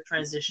their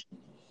transition?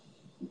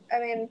 I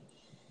mean,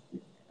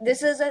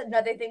 this is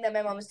another thing that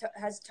my mom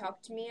has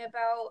talked to me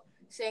about,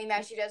 saying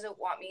that she doesn't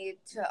want me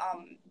to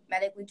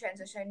medically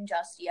transition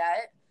just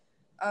yet,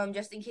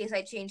 just in case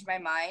I change my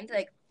mind.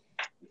 Like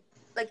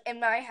in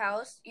my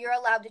house, you're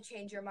allowed to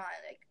change your mind.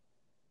 Like,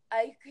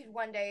 I could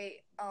one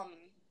day,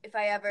 if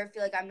I ever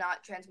feel like I'm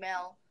not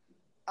transmale,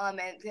 and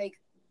like,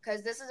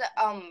 because this is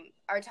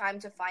our time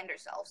to find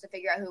ourselves, to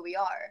figure out who we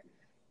are,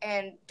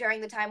 and during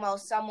the time while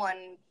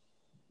someone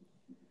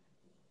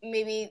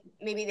maybe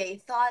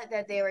they thought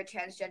that they were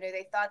transgender,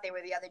 they thought they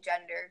were the other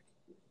gender,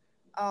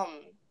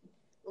 um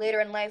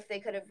later in life they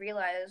could have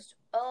realized,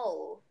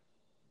 oh,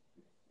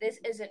 this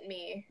isn't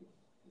me,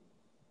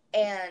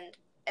 and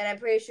I'm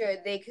pretty sure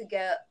they could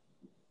get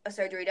a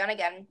surgery done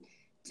again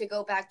to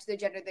go back to the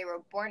gender they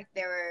were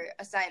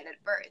assigned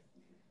at birth.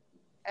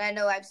 And I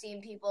know I've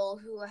seen people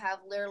who have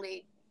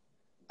literally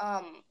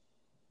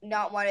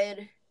not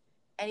wanted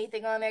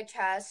anything on their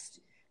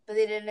chest, but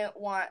they didn't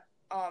want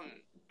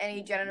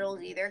any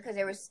genitals either because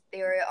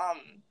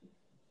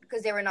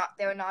they were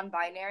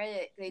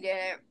non-binary. They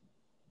didn't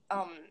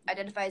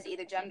identify as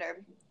either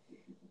gender.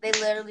 They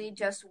literally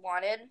just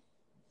wanted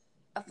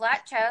a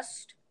flat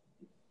chest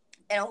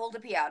and a hole to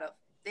pee out of.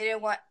 They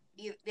didn't want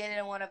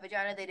a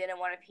vagina. They didn't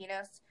want a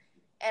penis.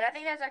 And I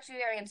think that's actually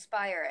very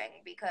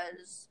inspiring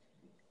because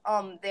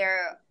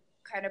they're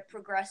kind of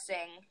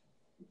progressing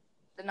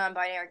the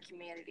non-binary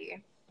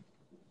community.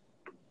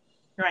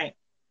 Right.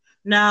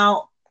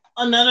 Now,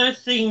 another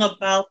thing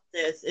about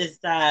this is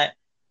that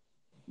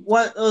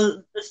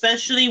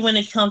especially when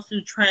it comes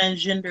to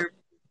transgender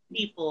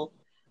people,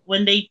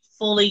 when they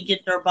fully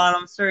get their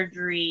bottom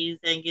surgeries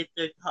and get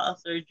their top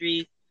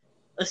surgeries,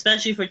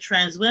 especially for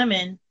trans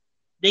women,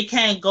 they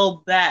can't go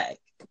back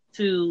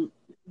to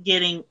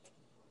getting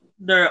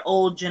their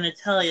old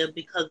genitalia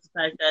because of the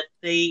fact that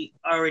they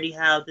already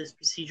have this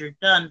procedure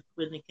done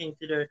when it came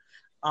to their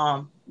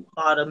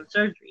bottom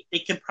surgery. They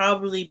can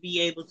probably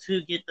be able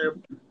to get their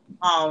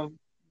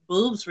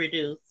boobs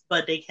reduced,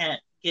 but they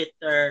can't get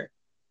their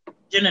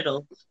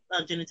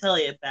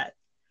genitalia back.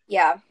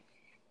 Yeah.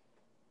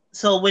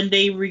 So when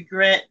they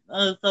regret,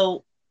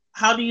 so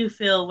how do you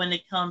feel when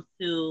it comes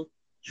to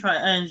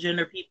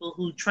transgender people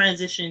who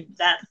transition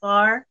that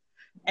far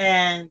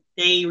and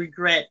they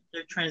regret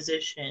their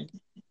transition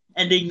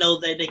and they know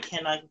that they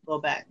cannot go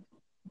back?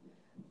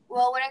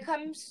 Well, when it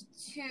comes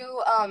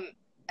to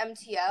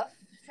MTF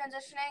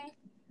transitioning,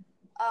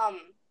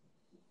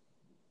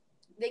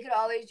 they could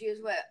always use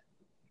what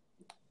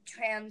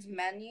trans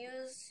men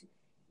use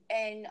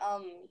and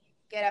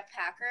get a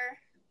packer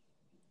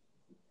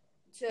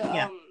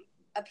to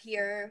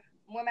appear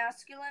more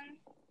masculine.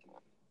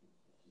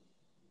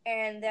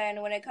 And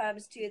then when it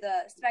comes to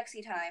the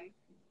spexy time,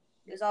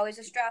 there's always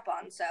a strap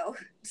on. So,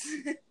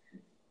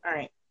 all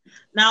right.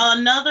 Now,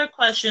 another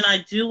question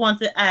I do want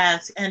to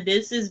ask, and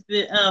this is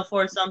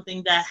for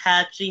something that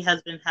actually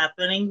has been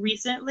happening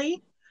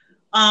recently.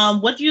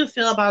 What do you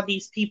feel about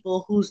these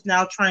people who's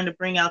now trying to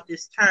bring out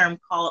this term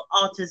called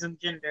autism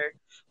gender,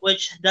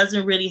 which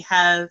doesn't really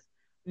have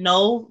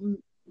no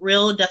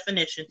real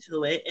definition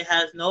to it? It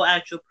has no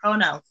actual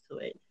pronouns to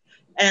it.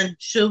 And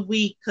should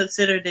we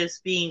consider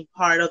this being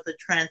part of the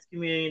trans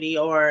community,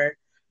 or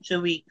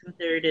should we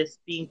consider this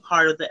being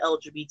part of the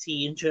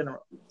LGBT in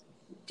general?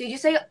 Did you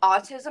say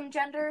autism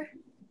gender?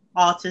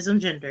 Autism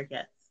gender,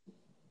 yes.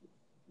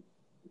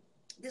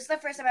 This is the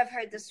first time I've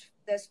heard this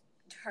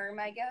term,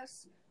 I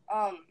guess.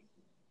 I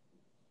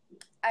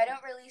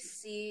don't really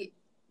see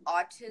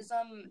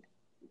autism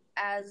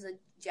as a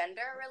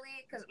gender,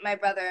 really, because my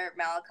brother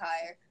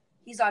Malachi,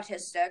 he's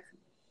autistic,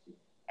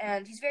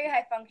 and he's very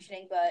high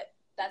functioning, but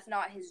that's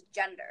not his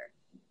gender.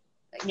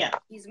 Like, yeah,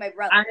 he's my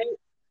brother.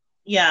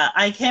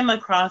 I came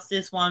across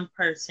this one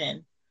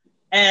person,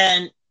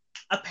 and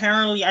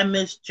apparently I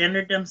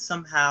misgendered them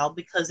somehow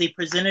because they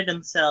presented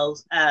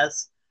themselves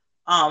as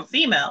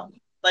female,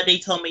 but they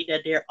told me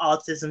that they're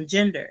autism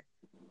gender.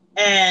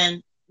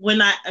 And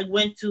when I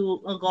went to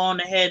go on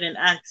ahead and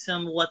ask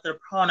them what their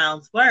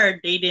pronouns were,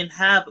 they didn't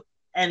have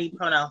any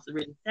pronouns to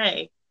really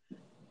say.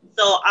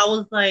 So I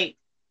was like,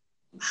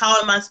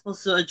 how am I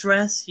supposed to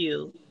address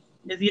you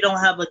if you don't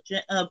have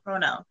a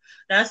pronoun?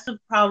 That's the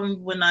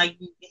problem when I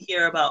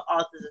hear about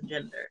autism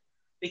gender,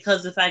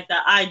 because the fact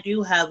that I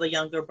do have a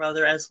younger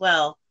brother as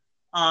well.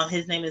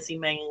 His name is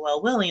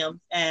Emmanuel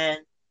Williams, and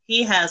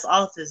he has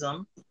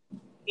autism.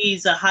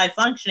 He's a high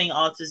functioning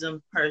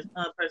autism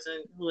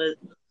person who is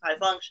high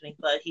functioning,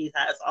 but he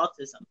has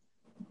autism.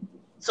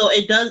 So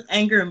it does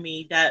anger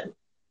me that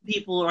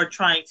people are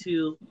trying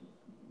to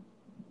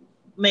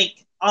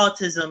make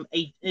autism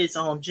its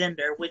own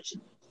gender, which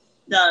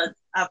does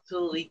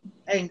absolutely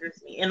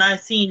angers me. And I've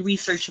seen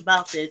research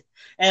about this,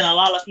 and a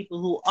lot of people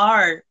who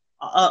are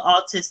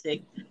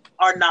autistic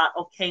are not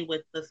okay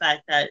with the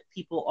fact that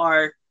people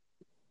are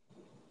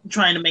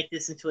trying to make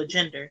this into a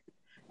gender.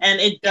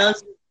 And it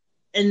does,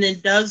 and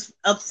it does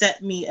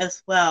upset me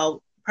as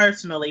well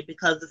personally,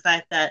 because the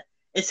fact that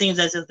it seems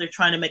as if they're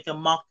trying to make a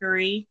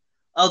mockery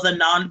of the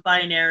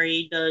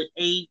non-binary, the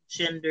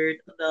agendered,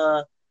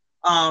 the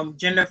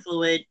gender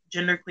fluid,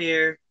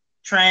 genderqueer,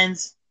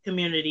 trans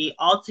community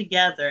all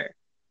together.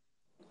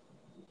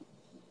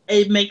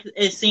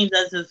 It seems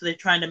as if they're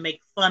trying to make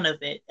fun of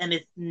it, and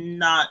it's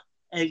not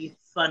a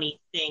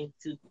funny thing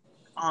to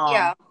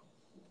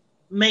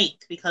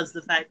make, because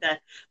the fact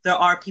that there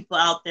are people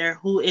out there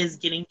who is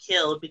getting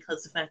killed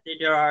because the fact that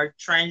there are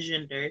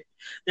transgender.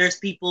 There's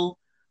people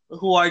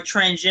who are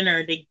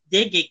transgender, they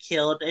did get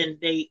killed and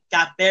they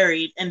got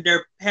buried, and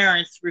their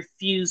parents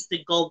refused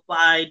to go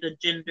by the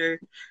gender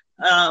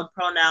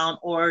pronoun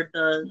or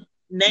the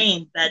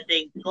name that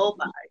they go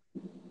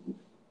by.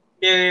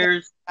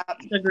 There's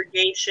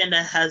segregation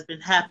that has been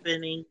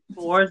happening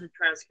towards the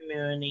trans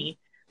community.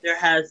 There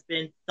has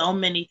been so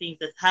many things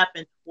that's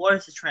happened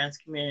towards the trans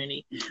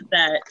community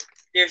that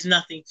there's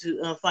nothing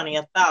too funny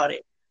about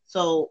it.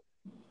 So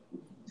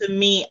to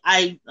me,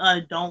 I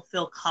don't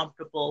feel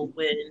comfortable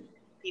when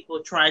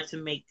people try to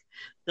make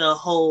the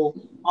whole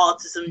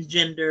autism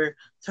gender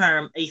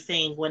term a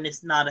thing when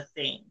it's not a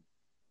thing.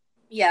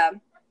 Yeah.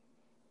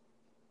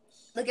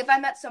 like if I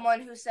met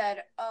someone who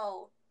said,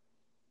 "Oh,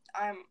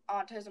 I'm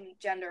autism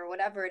gender,"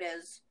 whatever it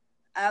is,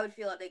 I would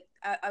feel like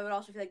I would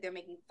also feel like they're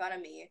making fun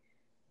of me.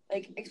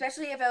 Like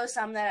especially if it was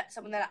someone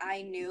that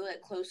I knew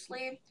like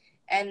closely,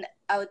 and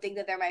I would think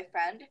that they're my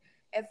friend.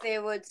 If they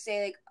would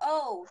say like,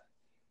 "Oh,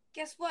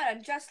 guess what?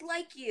 I'm just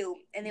like you,"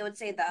 and they would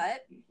say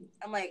that,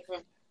 I'm like,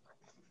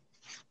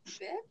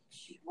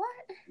 "Bitch,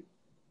 what?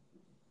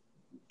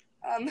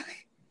 Um,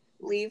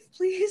 leave,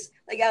 please."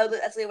 Like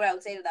that's what I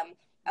would say to them.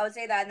 I would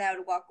say that, and then I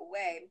would walk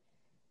away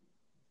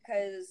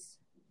because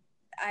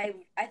I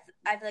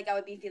feel like I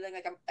would be feeling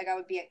like I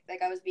would be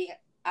like I was being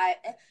I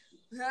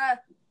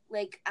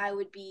like I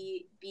would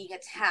be being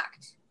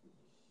attacked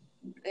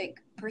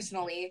like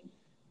personally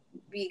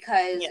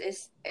because Yeah.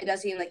 it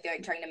does seem like they're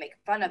trying to make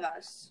fun of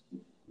us.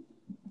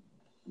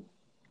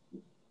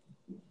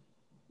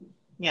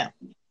 Yeah.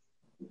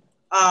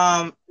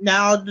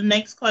 Now the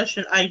next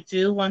question I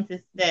do want to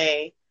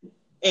say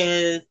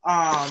is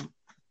how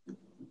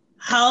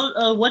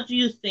what do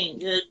you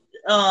think?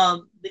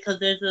 Because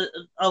there's a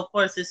of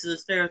course this is a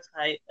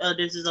stereotype.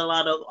 This is a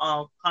lot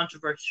of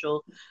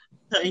controversial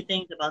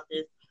things about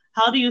this.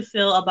 How do you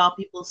feel about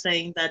people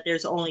saying that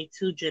there's only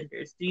two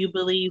genders? Do you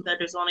believe that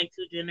there's only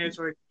two genders,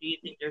 or do you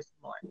think there's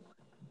more?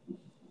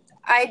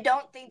 I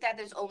don't think that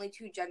there's only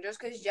two genders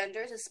because gender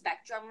is a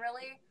spectrum,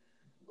 really.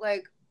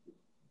 Like,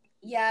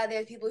 yeah,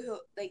 there's people who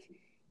like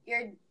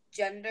your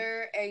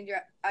gender and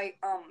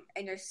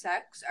your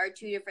sex are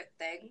two different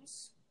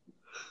things.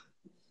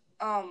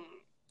 Um,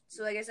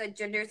 so like I said,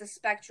 gender is a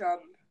spectrum.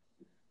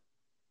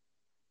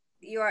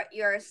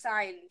 You're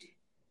assigned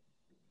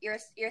your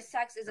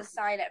sex is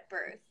assigned at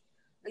birth.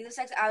 Like the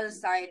sex I was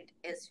assigned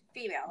is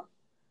female,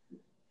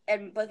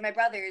 and both my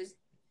brothers,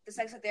 the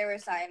sex that they were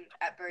assigned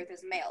at birth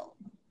is male.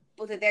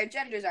 Both of their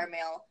genders are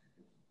male,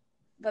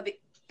 but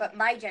but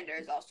my gender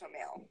is also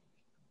male,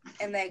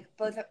 and like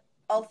both of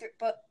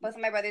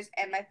my brothers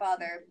and my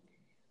father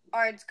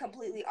aren't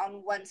completely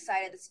on one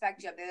side of the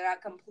spectrum. They're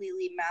not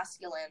completely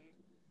masculine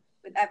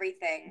with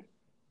everything,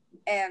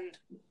 and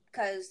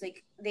because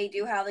like they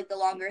do have like the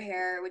longer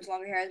hair, which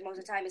longer hair most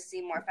of the time is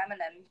seen more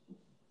feminine.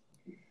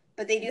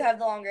 But they do have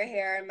the longer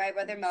hair, and my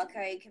brother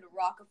Malachi can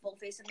rock a full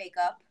face of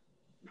makeup,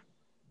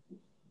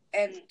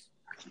 and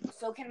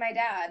so can my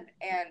dad,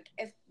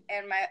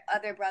 and my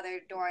other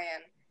brother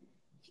Dorian,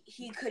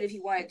 he could if he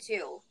wanted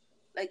to.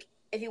 Like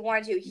if he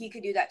wanted to, he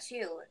could do that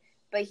too,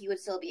 but he would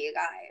still be a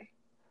guy.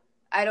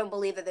 I don't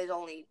believe that there's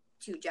only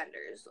two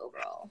genders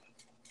overall.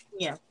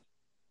 Yeah.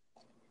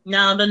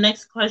 Now the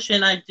next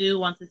question I do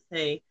want to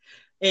say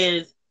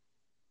is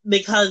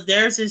because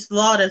there's this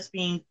law that's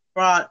being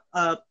brought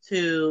up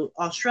to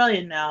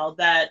Australia now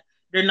that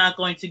they're not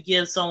going to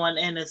give someone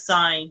an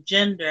assigned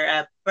gender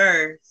at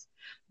birth,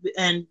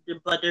 and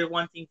but they're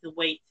wanting to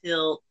wait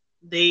till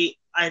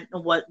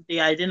what they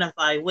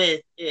identify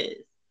with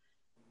is.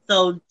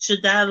 So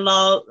should that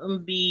law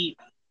be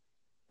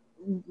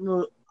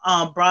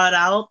brought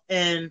out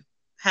and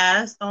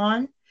passed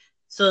on,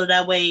 so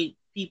that way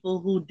people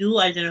who do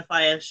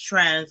identify as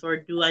trans or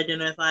do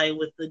identify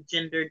with the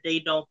gender they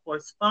don't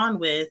correspond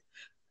with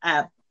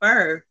at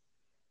birth,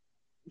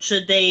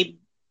 should they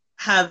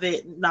have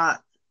it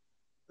not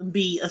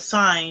be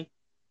assigned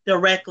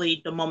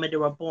directly the moment they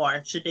were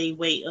born? Should they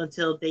wait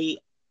until they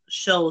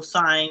show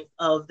signs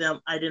of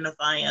them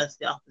identifying as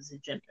the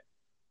opposite gender?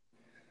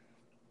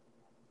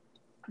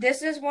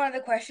 This is one of the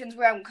questions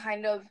where I'm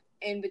kind of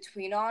in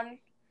between on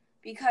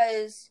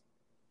because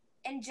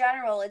in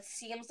general it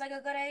seems like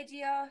a good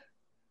idea,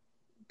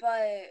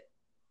 but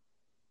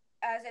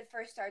as it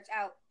first starts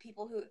out,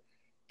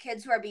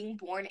 kids who are being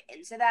born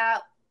into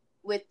that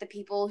with the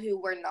people who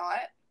were not,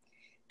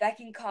 that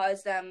can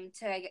cause them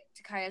to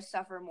kind of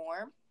suffer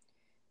more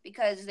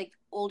because like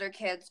older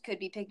kids could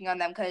be picking on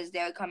them because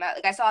they would come out.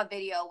 Like I saw a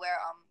video where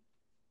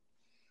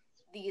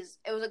these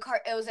it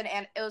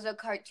was a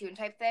cartoon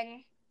type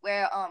thing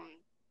where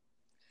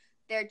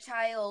their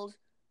child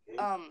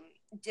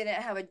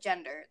didn't have a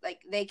gender.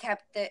 Like they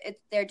kept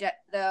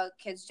the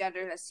kid's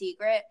gender a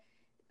secret.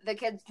 The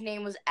kid's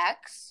name was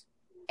X,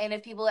 and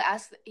if people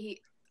ask,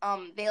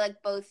 they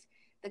like both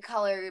the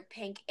color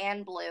pink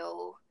and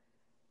blue.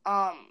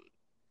 Um,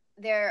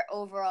 their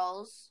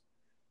overalls.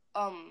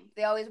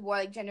 They always wore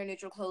like gender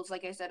neutral clothes,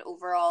 like I said,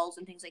 overalls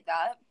and things like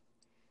that.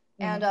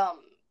 Mm-hmm. And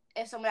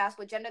if someone asks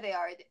what gender they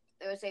are,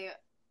 they would say,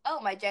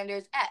 "Oh, my gender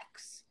is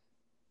X,"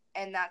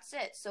 and that's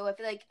it. So I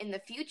feel like in the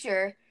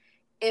future,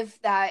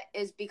 if that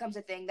becomes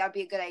a thing, that'd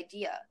be a good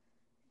idea.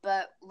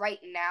 But right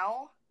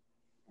now,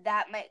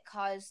 that might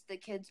cause the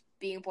kids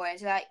being born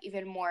into that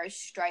even more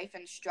strife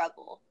and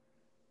struggle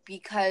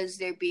because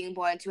they're being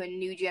born into a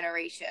new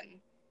generation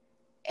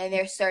and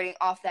they're starting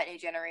off that new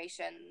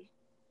generation.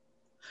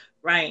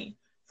 Right.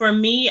 For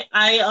me,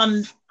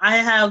 I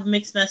have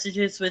mixed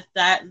messages with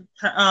that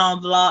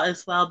law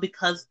as well,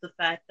 because the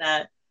fact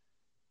that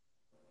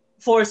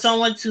for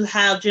someone to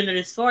have gender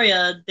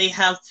dysphoria, they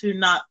have to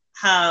not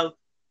have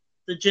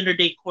the gender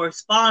they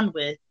correspond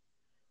with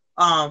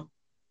um,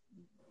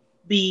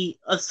 be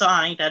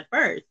assigned at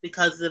birth,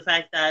 because of the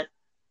fact that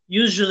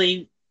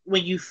usually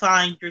when you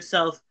find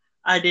yourself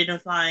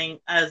identifying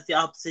as the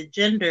opposite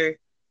gender,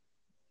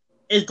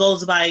 it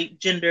goes by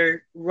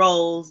gender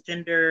roles,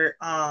 gender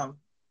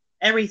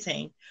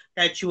everything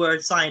that you were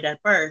assigned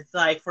at birth.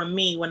 Like for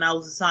me, when I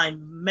was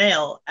assigned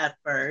male at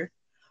birth,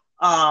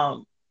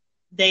 um,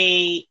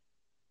 they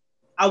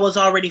I was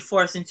already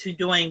forced into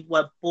doing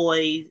what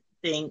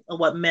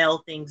male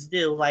things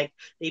do. Like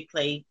they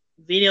play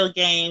video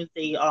games,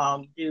 they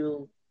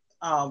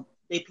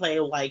play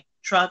like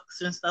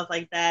trucks and stuff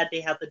like that.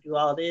 They have to do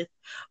all this,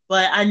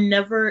 but I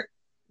never,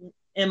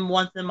 in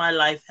once in my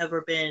life,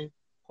 ever been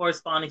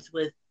corresponding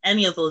with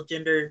any of those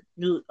gender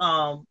new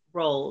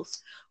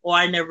roles, or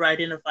I never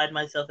identified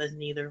myself as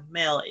neither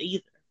male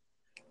either.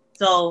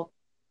 So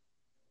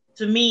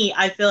to me,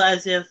 I feel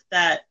as if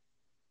that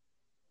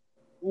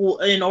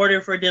in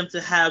order for them to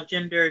have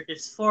gender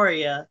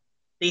dysphoria,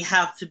 they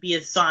have to be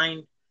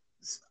assigned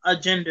a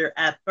gender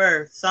at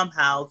birth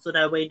somehow, so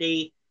that way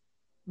they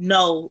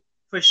know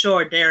for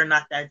sure they're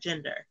not that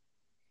gender.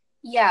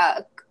 Yeah,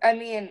 I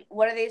mean,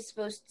 what are they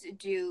supposed to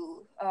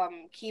do?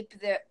 Keep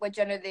what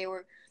gender they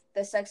were,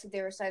 the sex that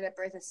they were assigned at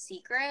birth, a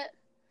secret?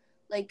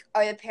 Like,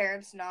 are the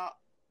parents not?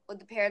 Would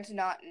the parents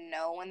not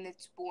know when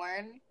it's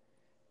born?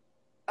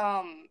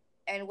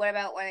 And what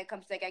about when it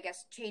comes to, like, I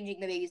guess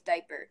changing the baby's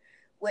diaper?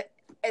 What?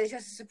 It's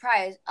just a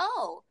surprise.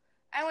 Oh,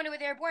 I wonder what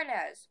they were born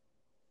as.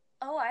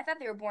 Oh, I thought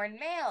they were born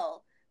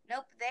male.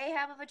 Nope, they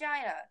have a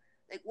vagina.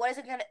 Like, what is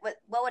it gonna?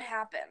 What would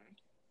happen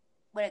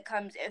when it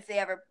comes if they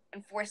ever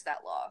enforce that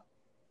law?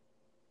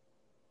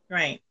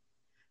 Right.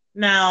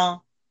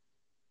 Now,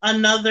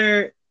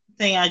 another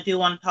thing I do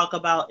want to talk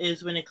about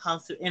is when it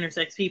comes to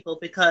intersex people,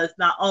 because found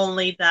not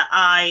only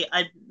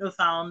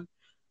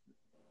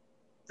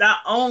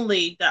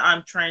that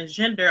I'm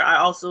transgender, I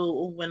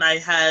also, when I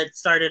had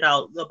started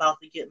out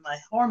about to get my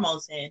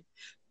hormones in,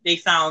 they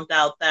found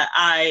out that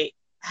I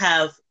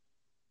have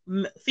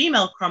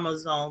female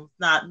chromosomes,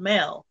 not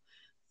male.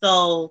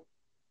 So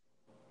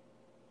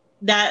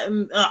that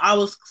I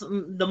was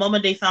the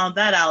moment they found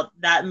that out,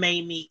 that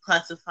made me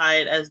classify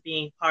it as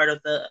being part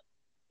of the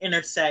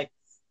intersex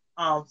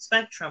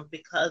spectrum,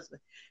 because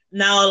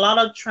now a lot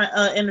of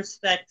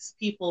intersex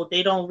people,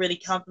 they don't really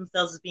count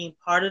themselves as being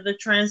part of the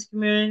trans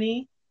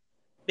community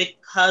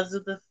because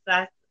of the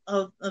fact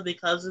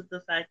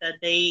that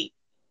they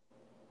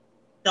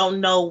don't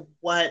know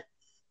what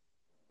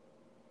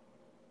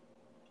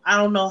I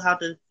don't know how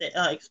to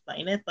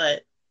explain it,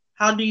 but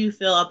how do you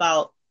feel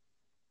about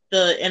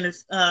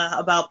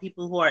about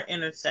people who are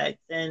intersex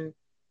and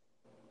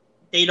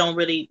they don't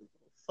really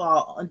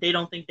they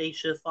don't think they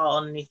should fall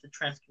underneath the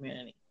trans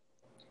community?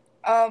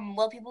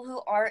 Well, people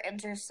who are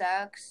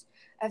intersex,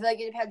 I feel like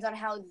it depends on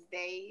how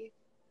they,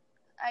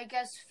 I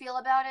guess, feel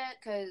about it.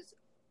 Because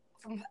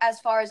from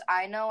as far as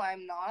I know,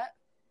 I'm not.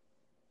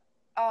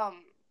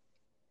 Um,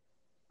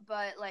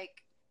 but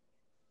like,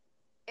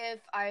 if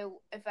I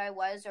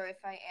was or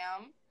if I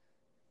am,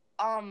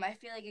 I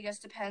feel like it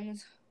just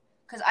depends.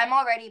 Because I'm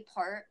already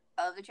part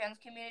of the trans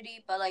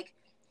community, but like,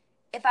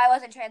 if I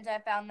wasn't trans and I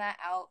found that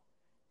out,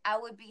 I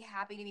would be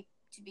happy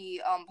to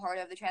be part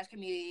of the trans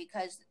community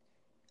because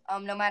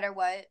no matter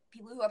what,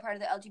 people who are part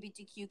of the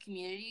LGBTQ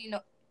community, you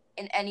know,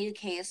 in any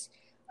case,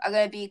 are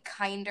going to be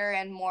kinder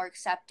and more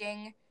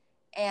accepting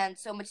and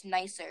so much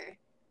nicer.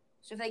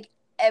 So I feel like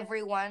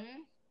everyone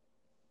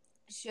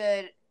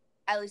should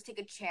at least take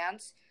a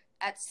chance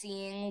at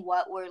seeing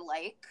what we're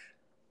like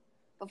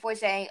before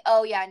saying,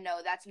 oh, yeah,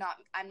 no, that's not,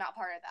 I'm not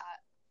part of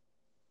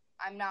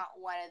that. I'm not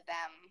one of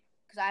them.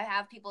 Because I've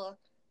had people,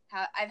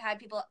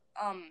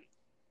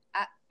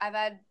 I've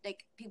had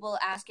like people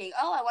asking,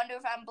 "Oh, I wonder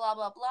if I'm blah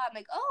blah blah." I'm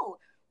like, "Oh,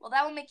 well,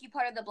 that will make you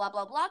part of the blah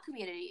blah blah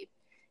community."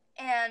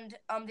 And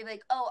they're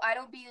like, "Oh, I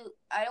don't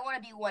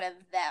want to be one of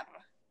them."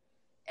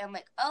 And I'm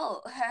like,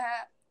 "Oh,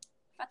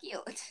 fuck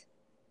you."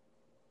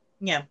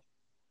 Yeah.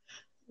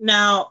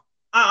 Now,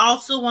 I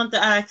also want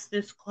to ask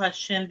this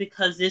question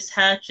because this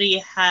actually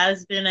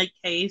has been a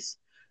case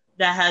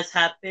that has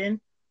happened,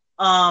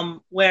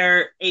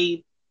 where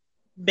a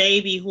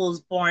baby who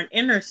was born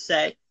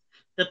intersex,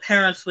 the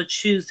parents would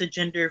choose the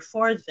gender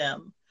for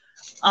them.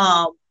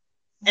 Um,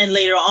 and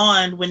later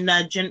on, when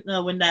that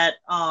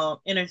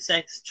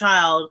intersex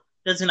child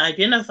doesn't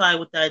identify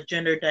with that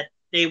gender that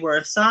they were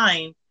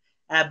assigned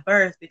at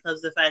birth, because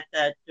of the fact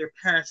that their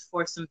parents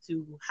forced them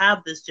to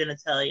have this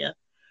genitalia,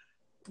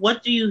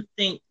 what do you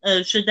think?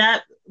 Should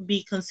that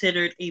be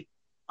considered a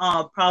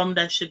problem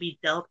that should be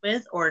dealt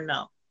with, or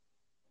no?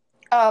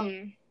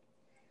 um,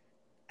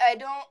 I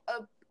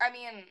don't. I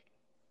mean,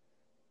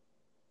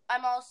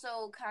 I'm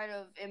also kind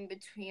of in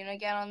between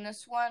again on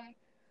this one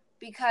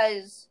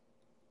because,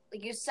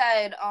 like you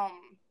said, I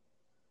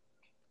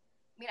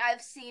mean,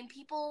 I've seen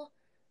people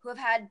who have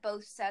had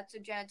both sets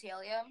of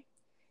genitalia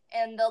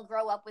and they'll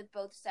grow up with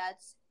both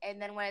sets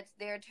and then when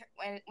it's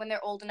when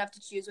they're old enough to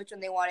choose which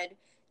one they wanted,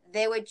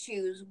 they would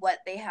choose what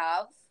they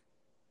have.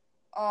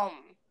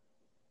 um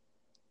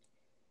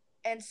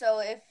and so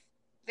if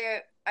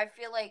they're I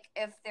feel like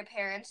if their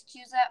parents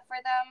choose that for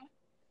them,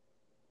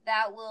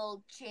 that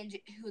will change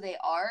who they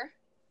are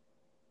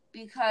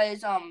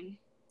because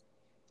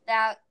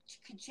that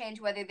could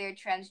change whether they're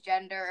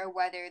transgender or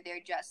whether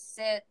they're just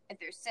cis, if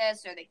they're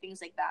cis or like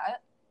things like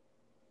that.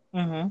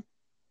 Mm-hmm.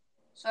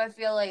 So I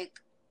feel like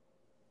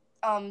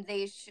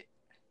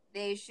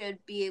they should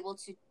be able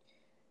to.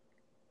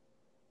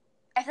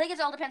 I feel like it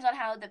all depends on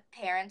how the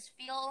parents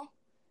feel.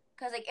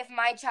 Because like if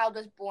my child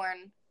was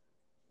born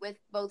with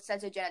both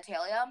sets of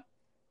genitalia,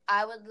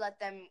 I would let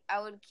them. I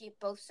would keep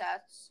both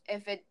sets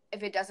if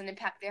it doesn't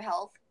impact their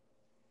health,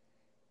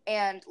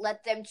 and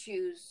let them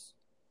choose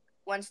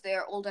once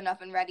they're old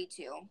enough and ready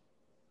to.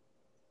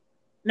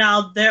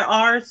 Now there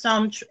are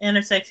some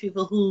intersex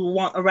people who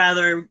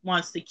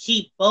wants to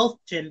keep both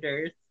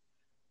genders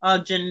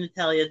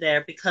genitalia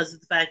there because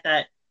of the fact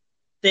that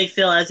they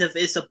feel as if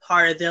it's a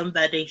part of them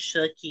that they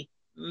should keep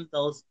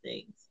those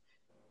things.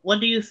 What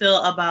do you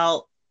feel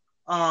about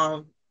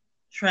um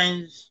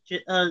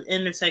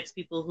intersex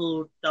people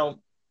who don't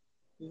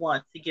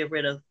want to get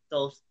rid of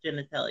those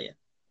genitalia?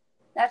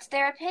 That's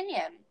their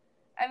opinion.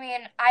 I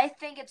mean, I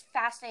think it's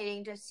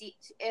fascinating to see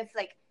if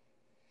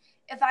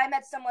I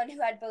met someone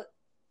who had both,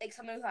 like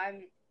someone who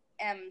I'm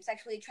am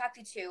sexually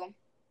attracted to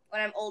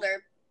when I'm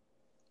older,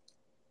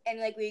 and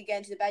like we get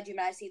into the bedroom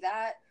and I see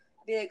that,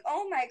 I'd be like,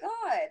 oh my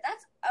god,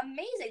 that's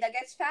amazing. That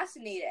gets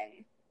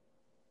fascinating.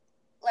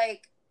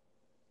 Like,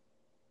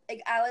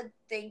 I would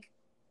think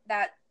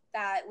that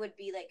that would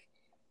be like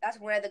that's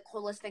one of the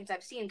coolest things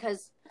I've seen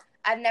because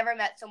I've never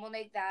met someone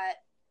like that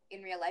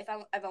in real life.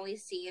 I've only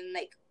seen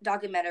like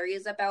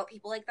documentaries about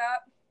people like that.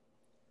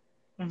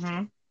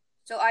 Mm-hmm.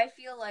 So I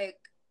feel like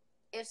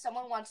if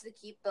someone wants to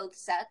keep both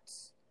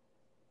sets,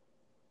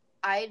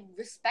 I'd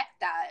respect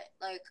that.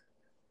 Like,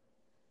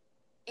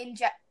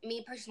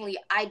 me personally,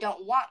 I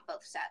don't want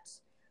both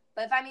sets.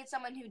 But if I meet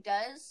someone who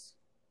does,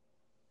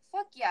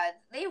 fuck yeah,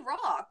 they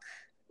rock.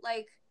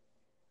 Like,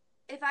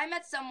 if I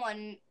met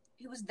someone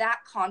who was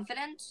that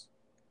confident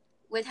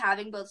with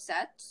having both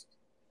sets,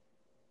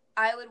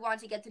 I would want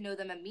to get to know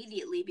them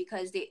immediately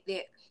because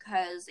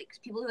because like,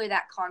 people who are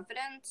that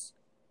confident,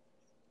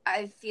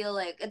 I feel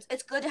like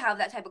it's good to have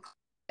that type of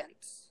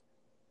confidence.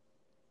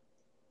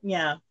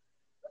 Yeah,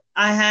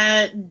 I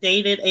had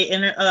dated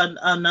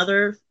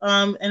another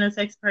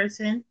intersex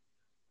person.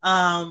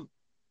 Um,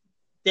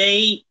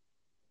 they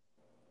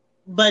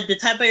but the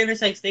type of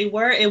intersex they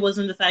were, it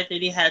wasn't the fact that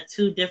they had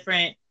two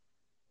different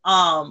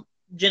um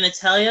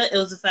genitalia. It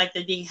was the fact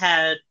that they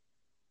had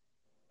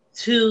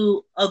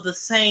two of the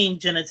same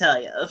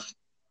genitalia.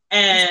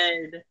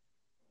 And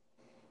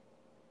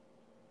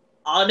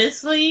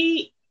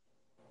honestly,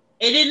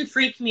 it didn't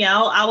freak me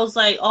out. I was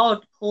like, oh,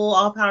 cool,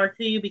 all power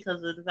to you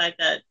because of the fact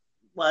that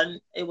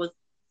one, it was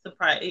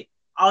surprised.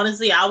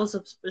 Honestly, I was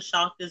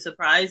shocked and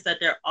surprised that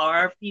there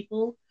are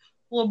people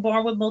who are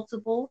born with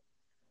multiple.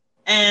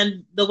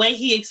 And the way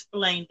he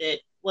explained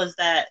it was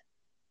that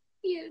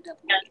Yeah, he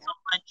definitely. had so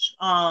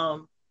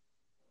much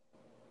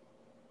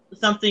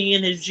something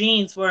in his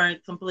genes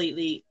weren't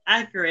completely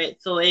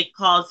accurate, so it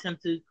caused him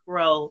to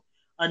grow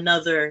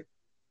another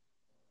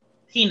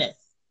penis.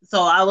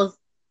 So I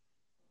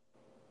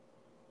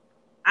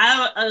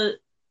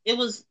it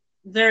was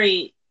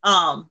very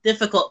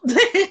difficult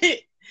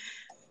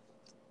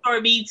for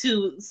me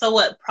to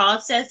somewhat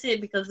process it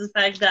because of the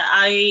fact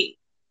that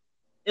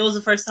it was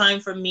the first time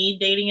for me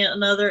dating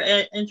another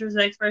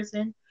intersex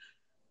person,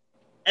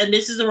 and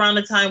this is around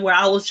the time where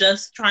I was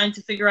just trying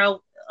to figure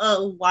out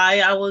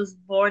why I was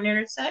born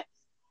intersex.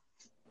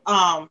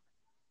 Um,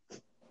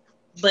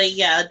 but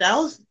yeah,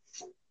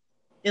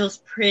 it was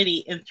pretty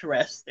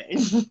interesting.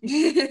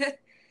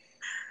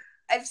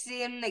 I've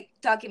seen like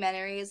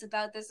documentaries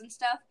about this and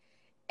stuff,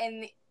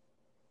 and the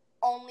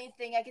only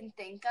thing I can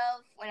think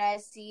of when I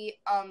see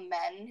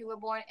men who were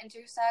born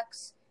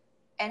intersex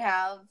and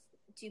have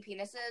two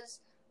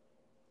penises,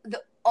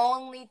 the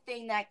only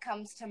thing that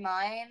comes to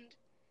mind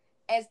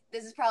is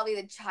this is probably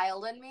the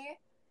child in me,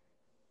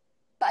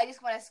 but I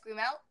just want to scream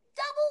out,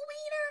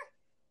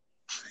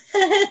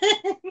 double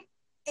wiener!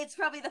 It's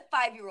probably the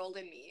 5-year-old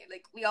in me.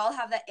 Like, we all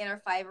have that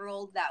inner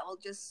 5-year-old that will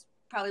just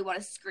probably want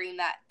to scream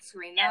that,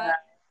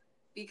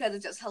 because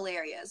it's just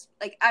hilarious.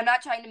 Like, I'm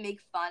not trying to make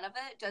fun of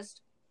it,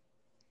 just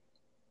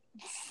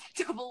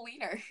double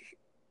wiener.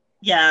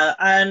 Yeah,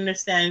 I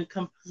understand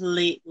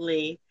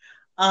completely.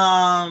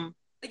 Um,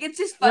 Like, it's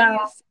just funny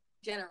now, in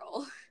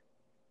general.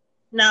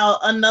 now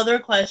another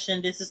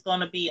question. This is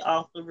going to be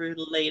also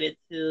related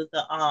to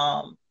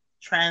the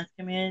trans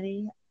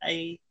community.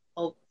 I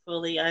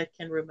hopefully I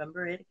can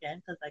remember it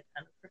again because I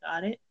kind of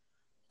forgot it.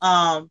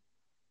 Um,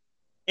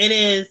 it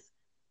is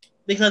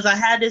because I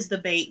had this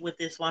debate with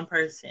this one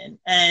person,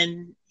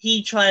 and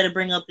he tried to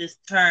bring up this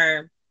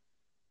term,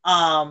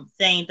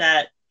 saying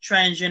that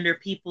transgender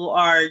people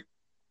are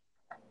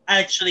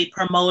actually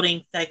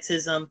promoting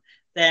sexism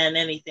than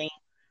anything.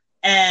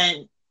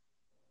 And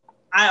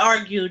I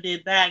argued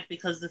it back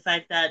because the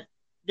fact that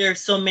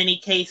there's so many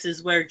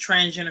cases where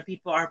transgender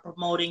people are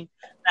promoting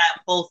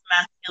that both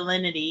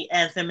masculinity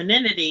and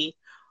femininity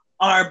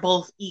are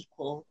both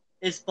equal.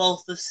 It's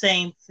both the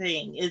same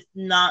thing. It's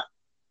not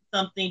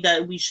something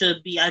that we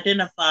should be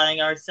identifying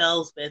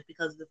ourselves with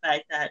because of the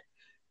fact that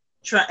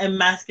and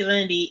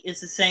masculinity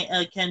is the same,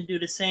 can do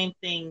the same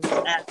things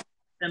as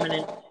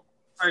feminine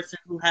person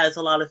who has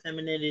a lot of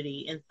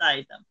femininity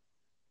inside them.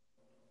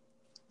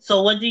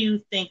 So, what do you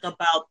think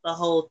about the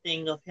whole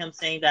thing of him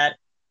saying that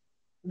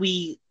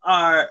we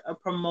are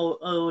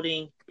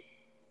promoting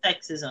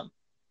sexism?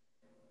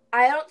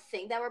 I don't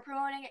think that we're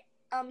promoting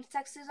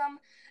sexism.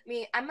 I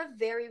mean, I'm a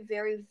very,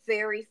 very,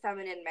 very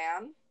feminine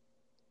man,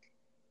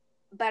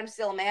 but I'm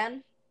still a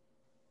man.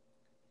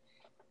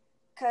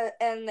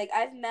 And like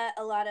I've met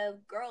a lot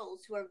of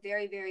girls who are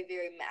very, very,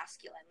 very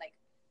masculine. Like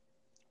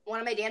one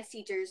of my dance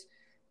teachers,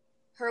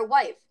 her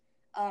wife,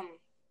 um,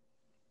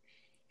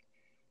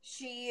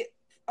 she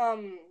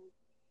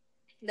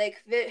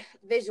like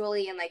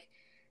visually and like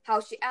how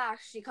she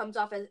acts, she comes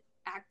off as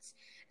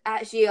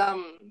she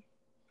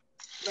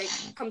like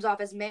comes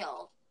off as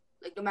male.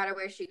 Like no matter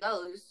where she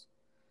goes,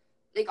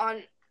 like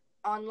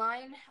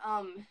online,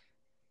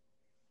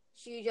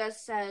 she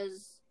just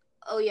says,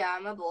 "Oh yeah,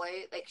 I'm a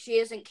boy." Like she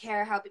doesn't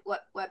care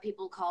what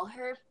people call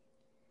her,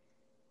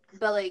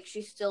 but like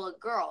she's still a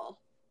girl.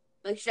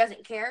 Like she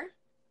doesn't care.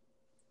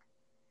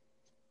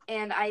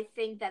 And I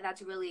think that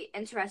that's really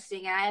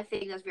interesting, and I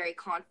think that's very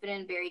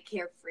confident, very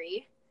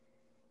carefree,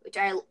 which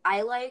I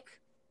like.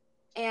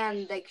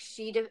 And like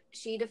she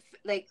defends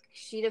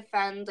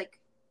like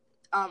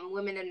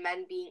women and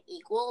men being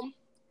equal.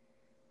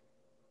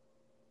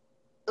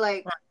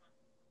 Like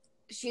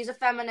she's a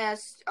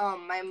feminist.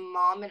 My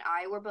mom and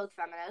I were both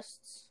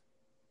feminists,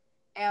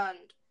 and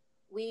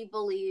we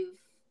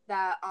believe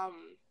that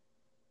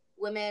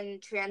women,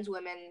 trans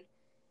women,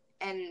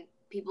 and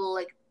people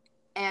like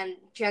and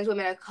trans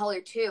women of color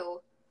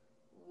too,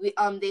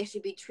 they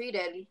should be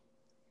treated,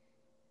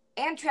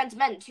 and trans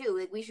men too.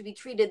 Like we should be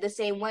treated the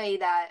same way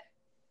that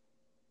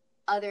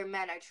other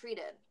men are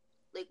treated.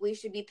 Like we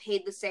should be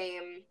paid the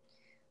same.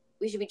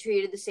 We should be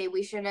treated the same.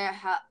 We shouldn't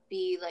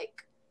be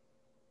like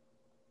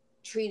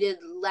treated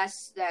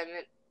less than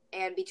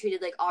and be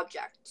treated like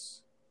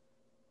objects.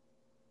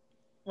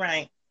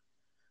 Right.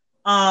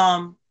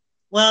 Um,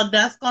 well,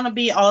 that's going to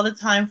be all the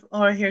time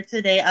for here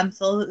today. I'm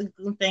so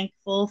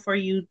thankful for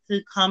you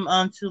to come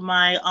onto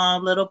my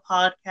little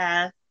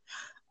podcast.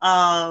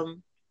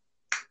 Um,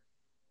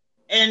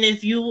 and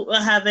if you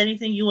have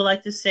anything you would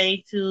like to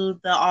say to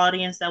the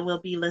audience that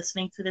will be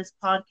listening to this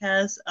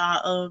podcast,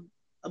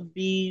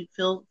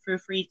 feel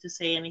free to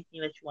say anything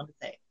that you want to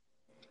say.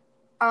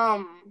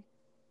 Um,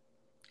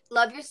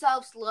 love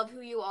yourselves. Love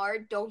who you are.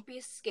 Don't be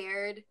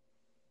scared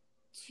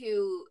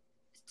to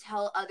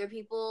tell other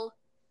people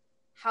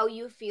how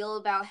you feel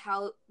about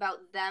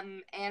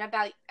them and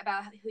about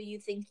who you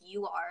think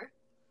you are.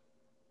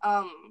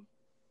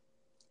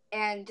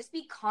 And just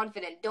be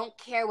confident. Don't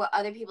care what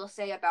other people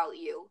say about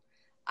you.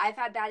 I've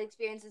had bad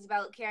experiences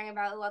about caring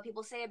about what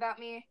people say about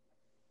me.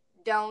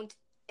 Don't.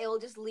 It will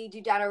just lead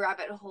you down a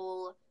rabbit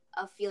hole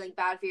of feeling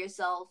bad for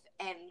yourself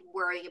and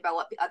worrying about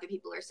what other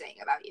people are saying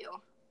about you.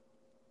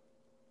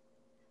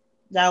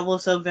 That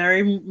was a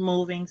very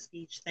moving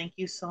speech. Thank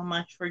you so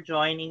much for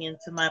joining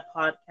into my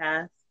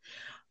podcast.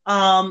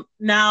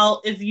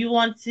 Now, if you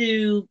want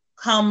to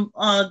come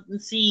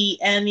see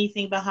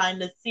anything behind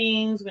the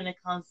scenes when it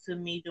comes to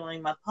me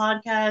doing my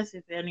podcast,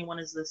 if anyone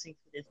is listening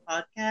to this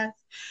podcast,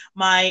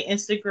 my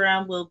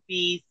Instagram will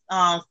be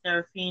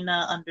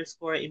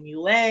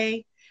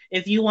Serafina_MUA.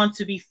 If you want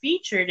to be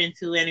featured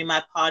into any of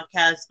my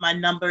podcasts, my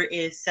number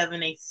is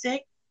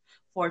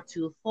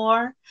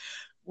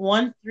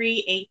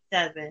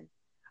 786-424-1387.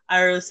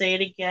 I will say it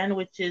again,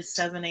 which is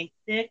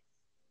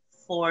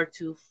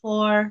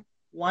 786-424-1387.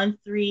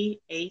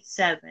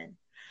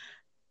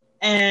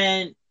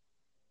 And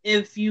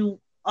if you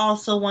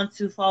also want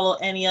to follow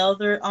any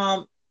other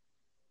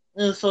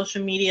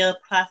social media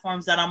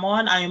platforms that I'm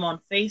on, I am on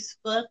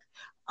Facebook,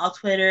 on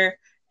Twitter,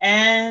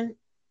 and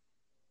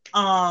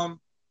um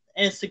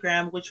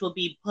Instagram, which will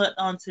be put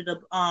onto the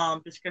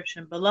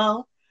description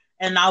below.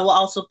 And I will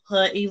also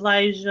put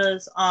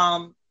Elijah's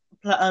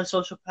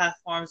social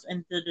platforms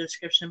in the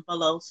description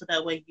below, so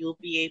that way you'll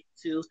be able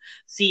to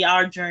see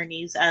our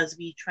journeys as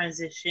we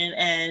transition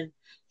and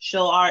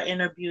show our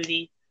inner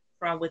beauty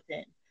from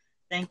within.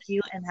 Thank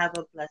you and have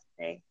a blessed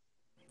day.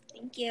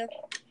 Thank you.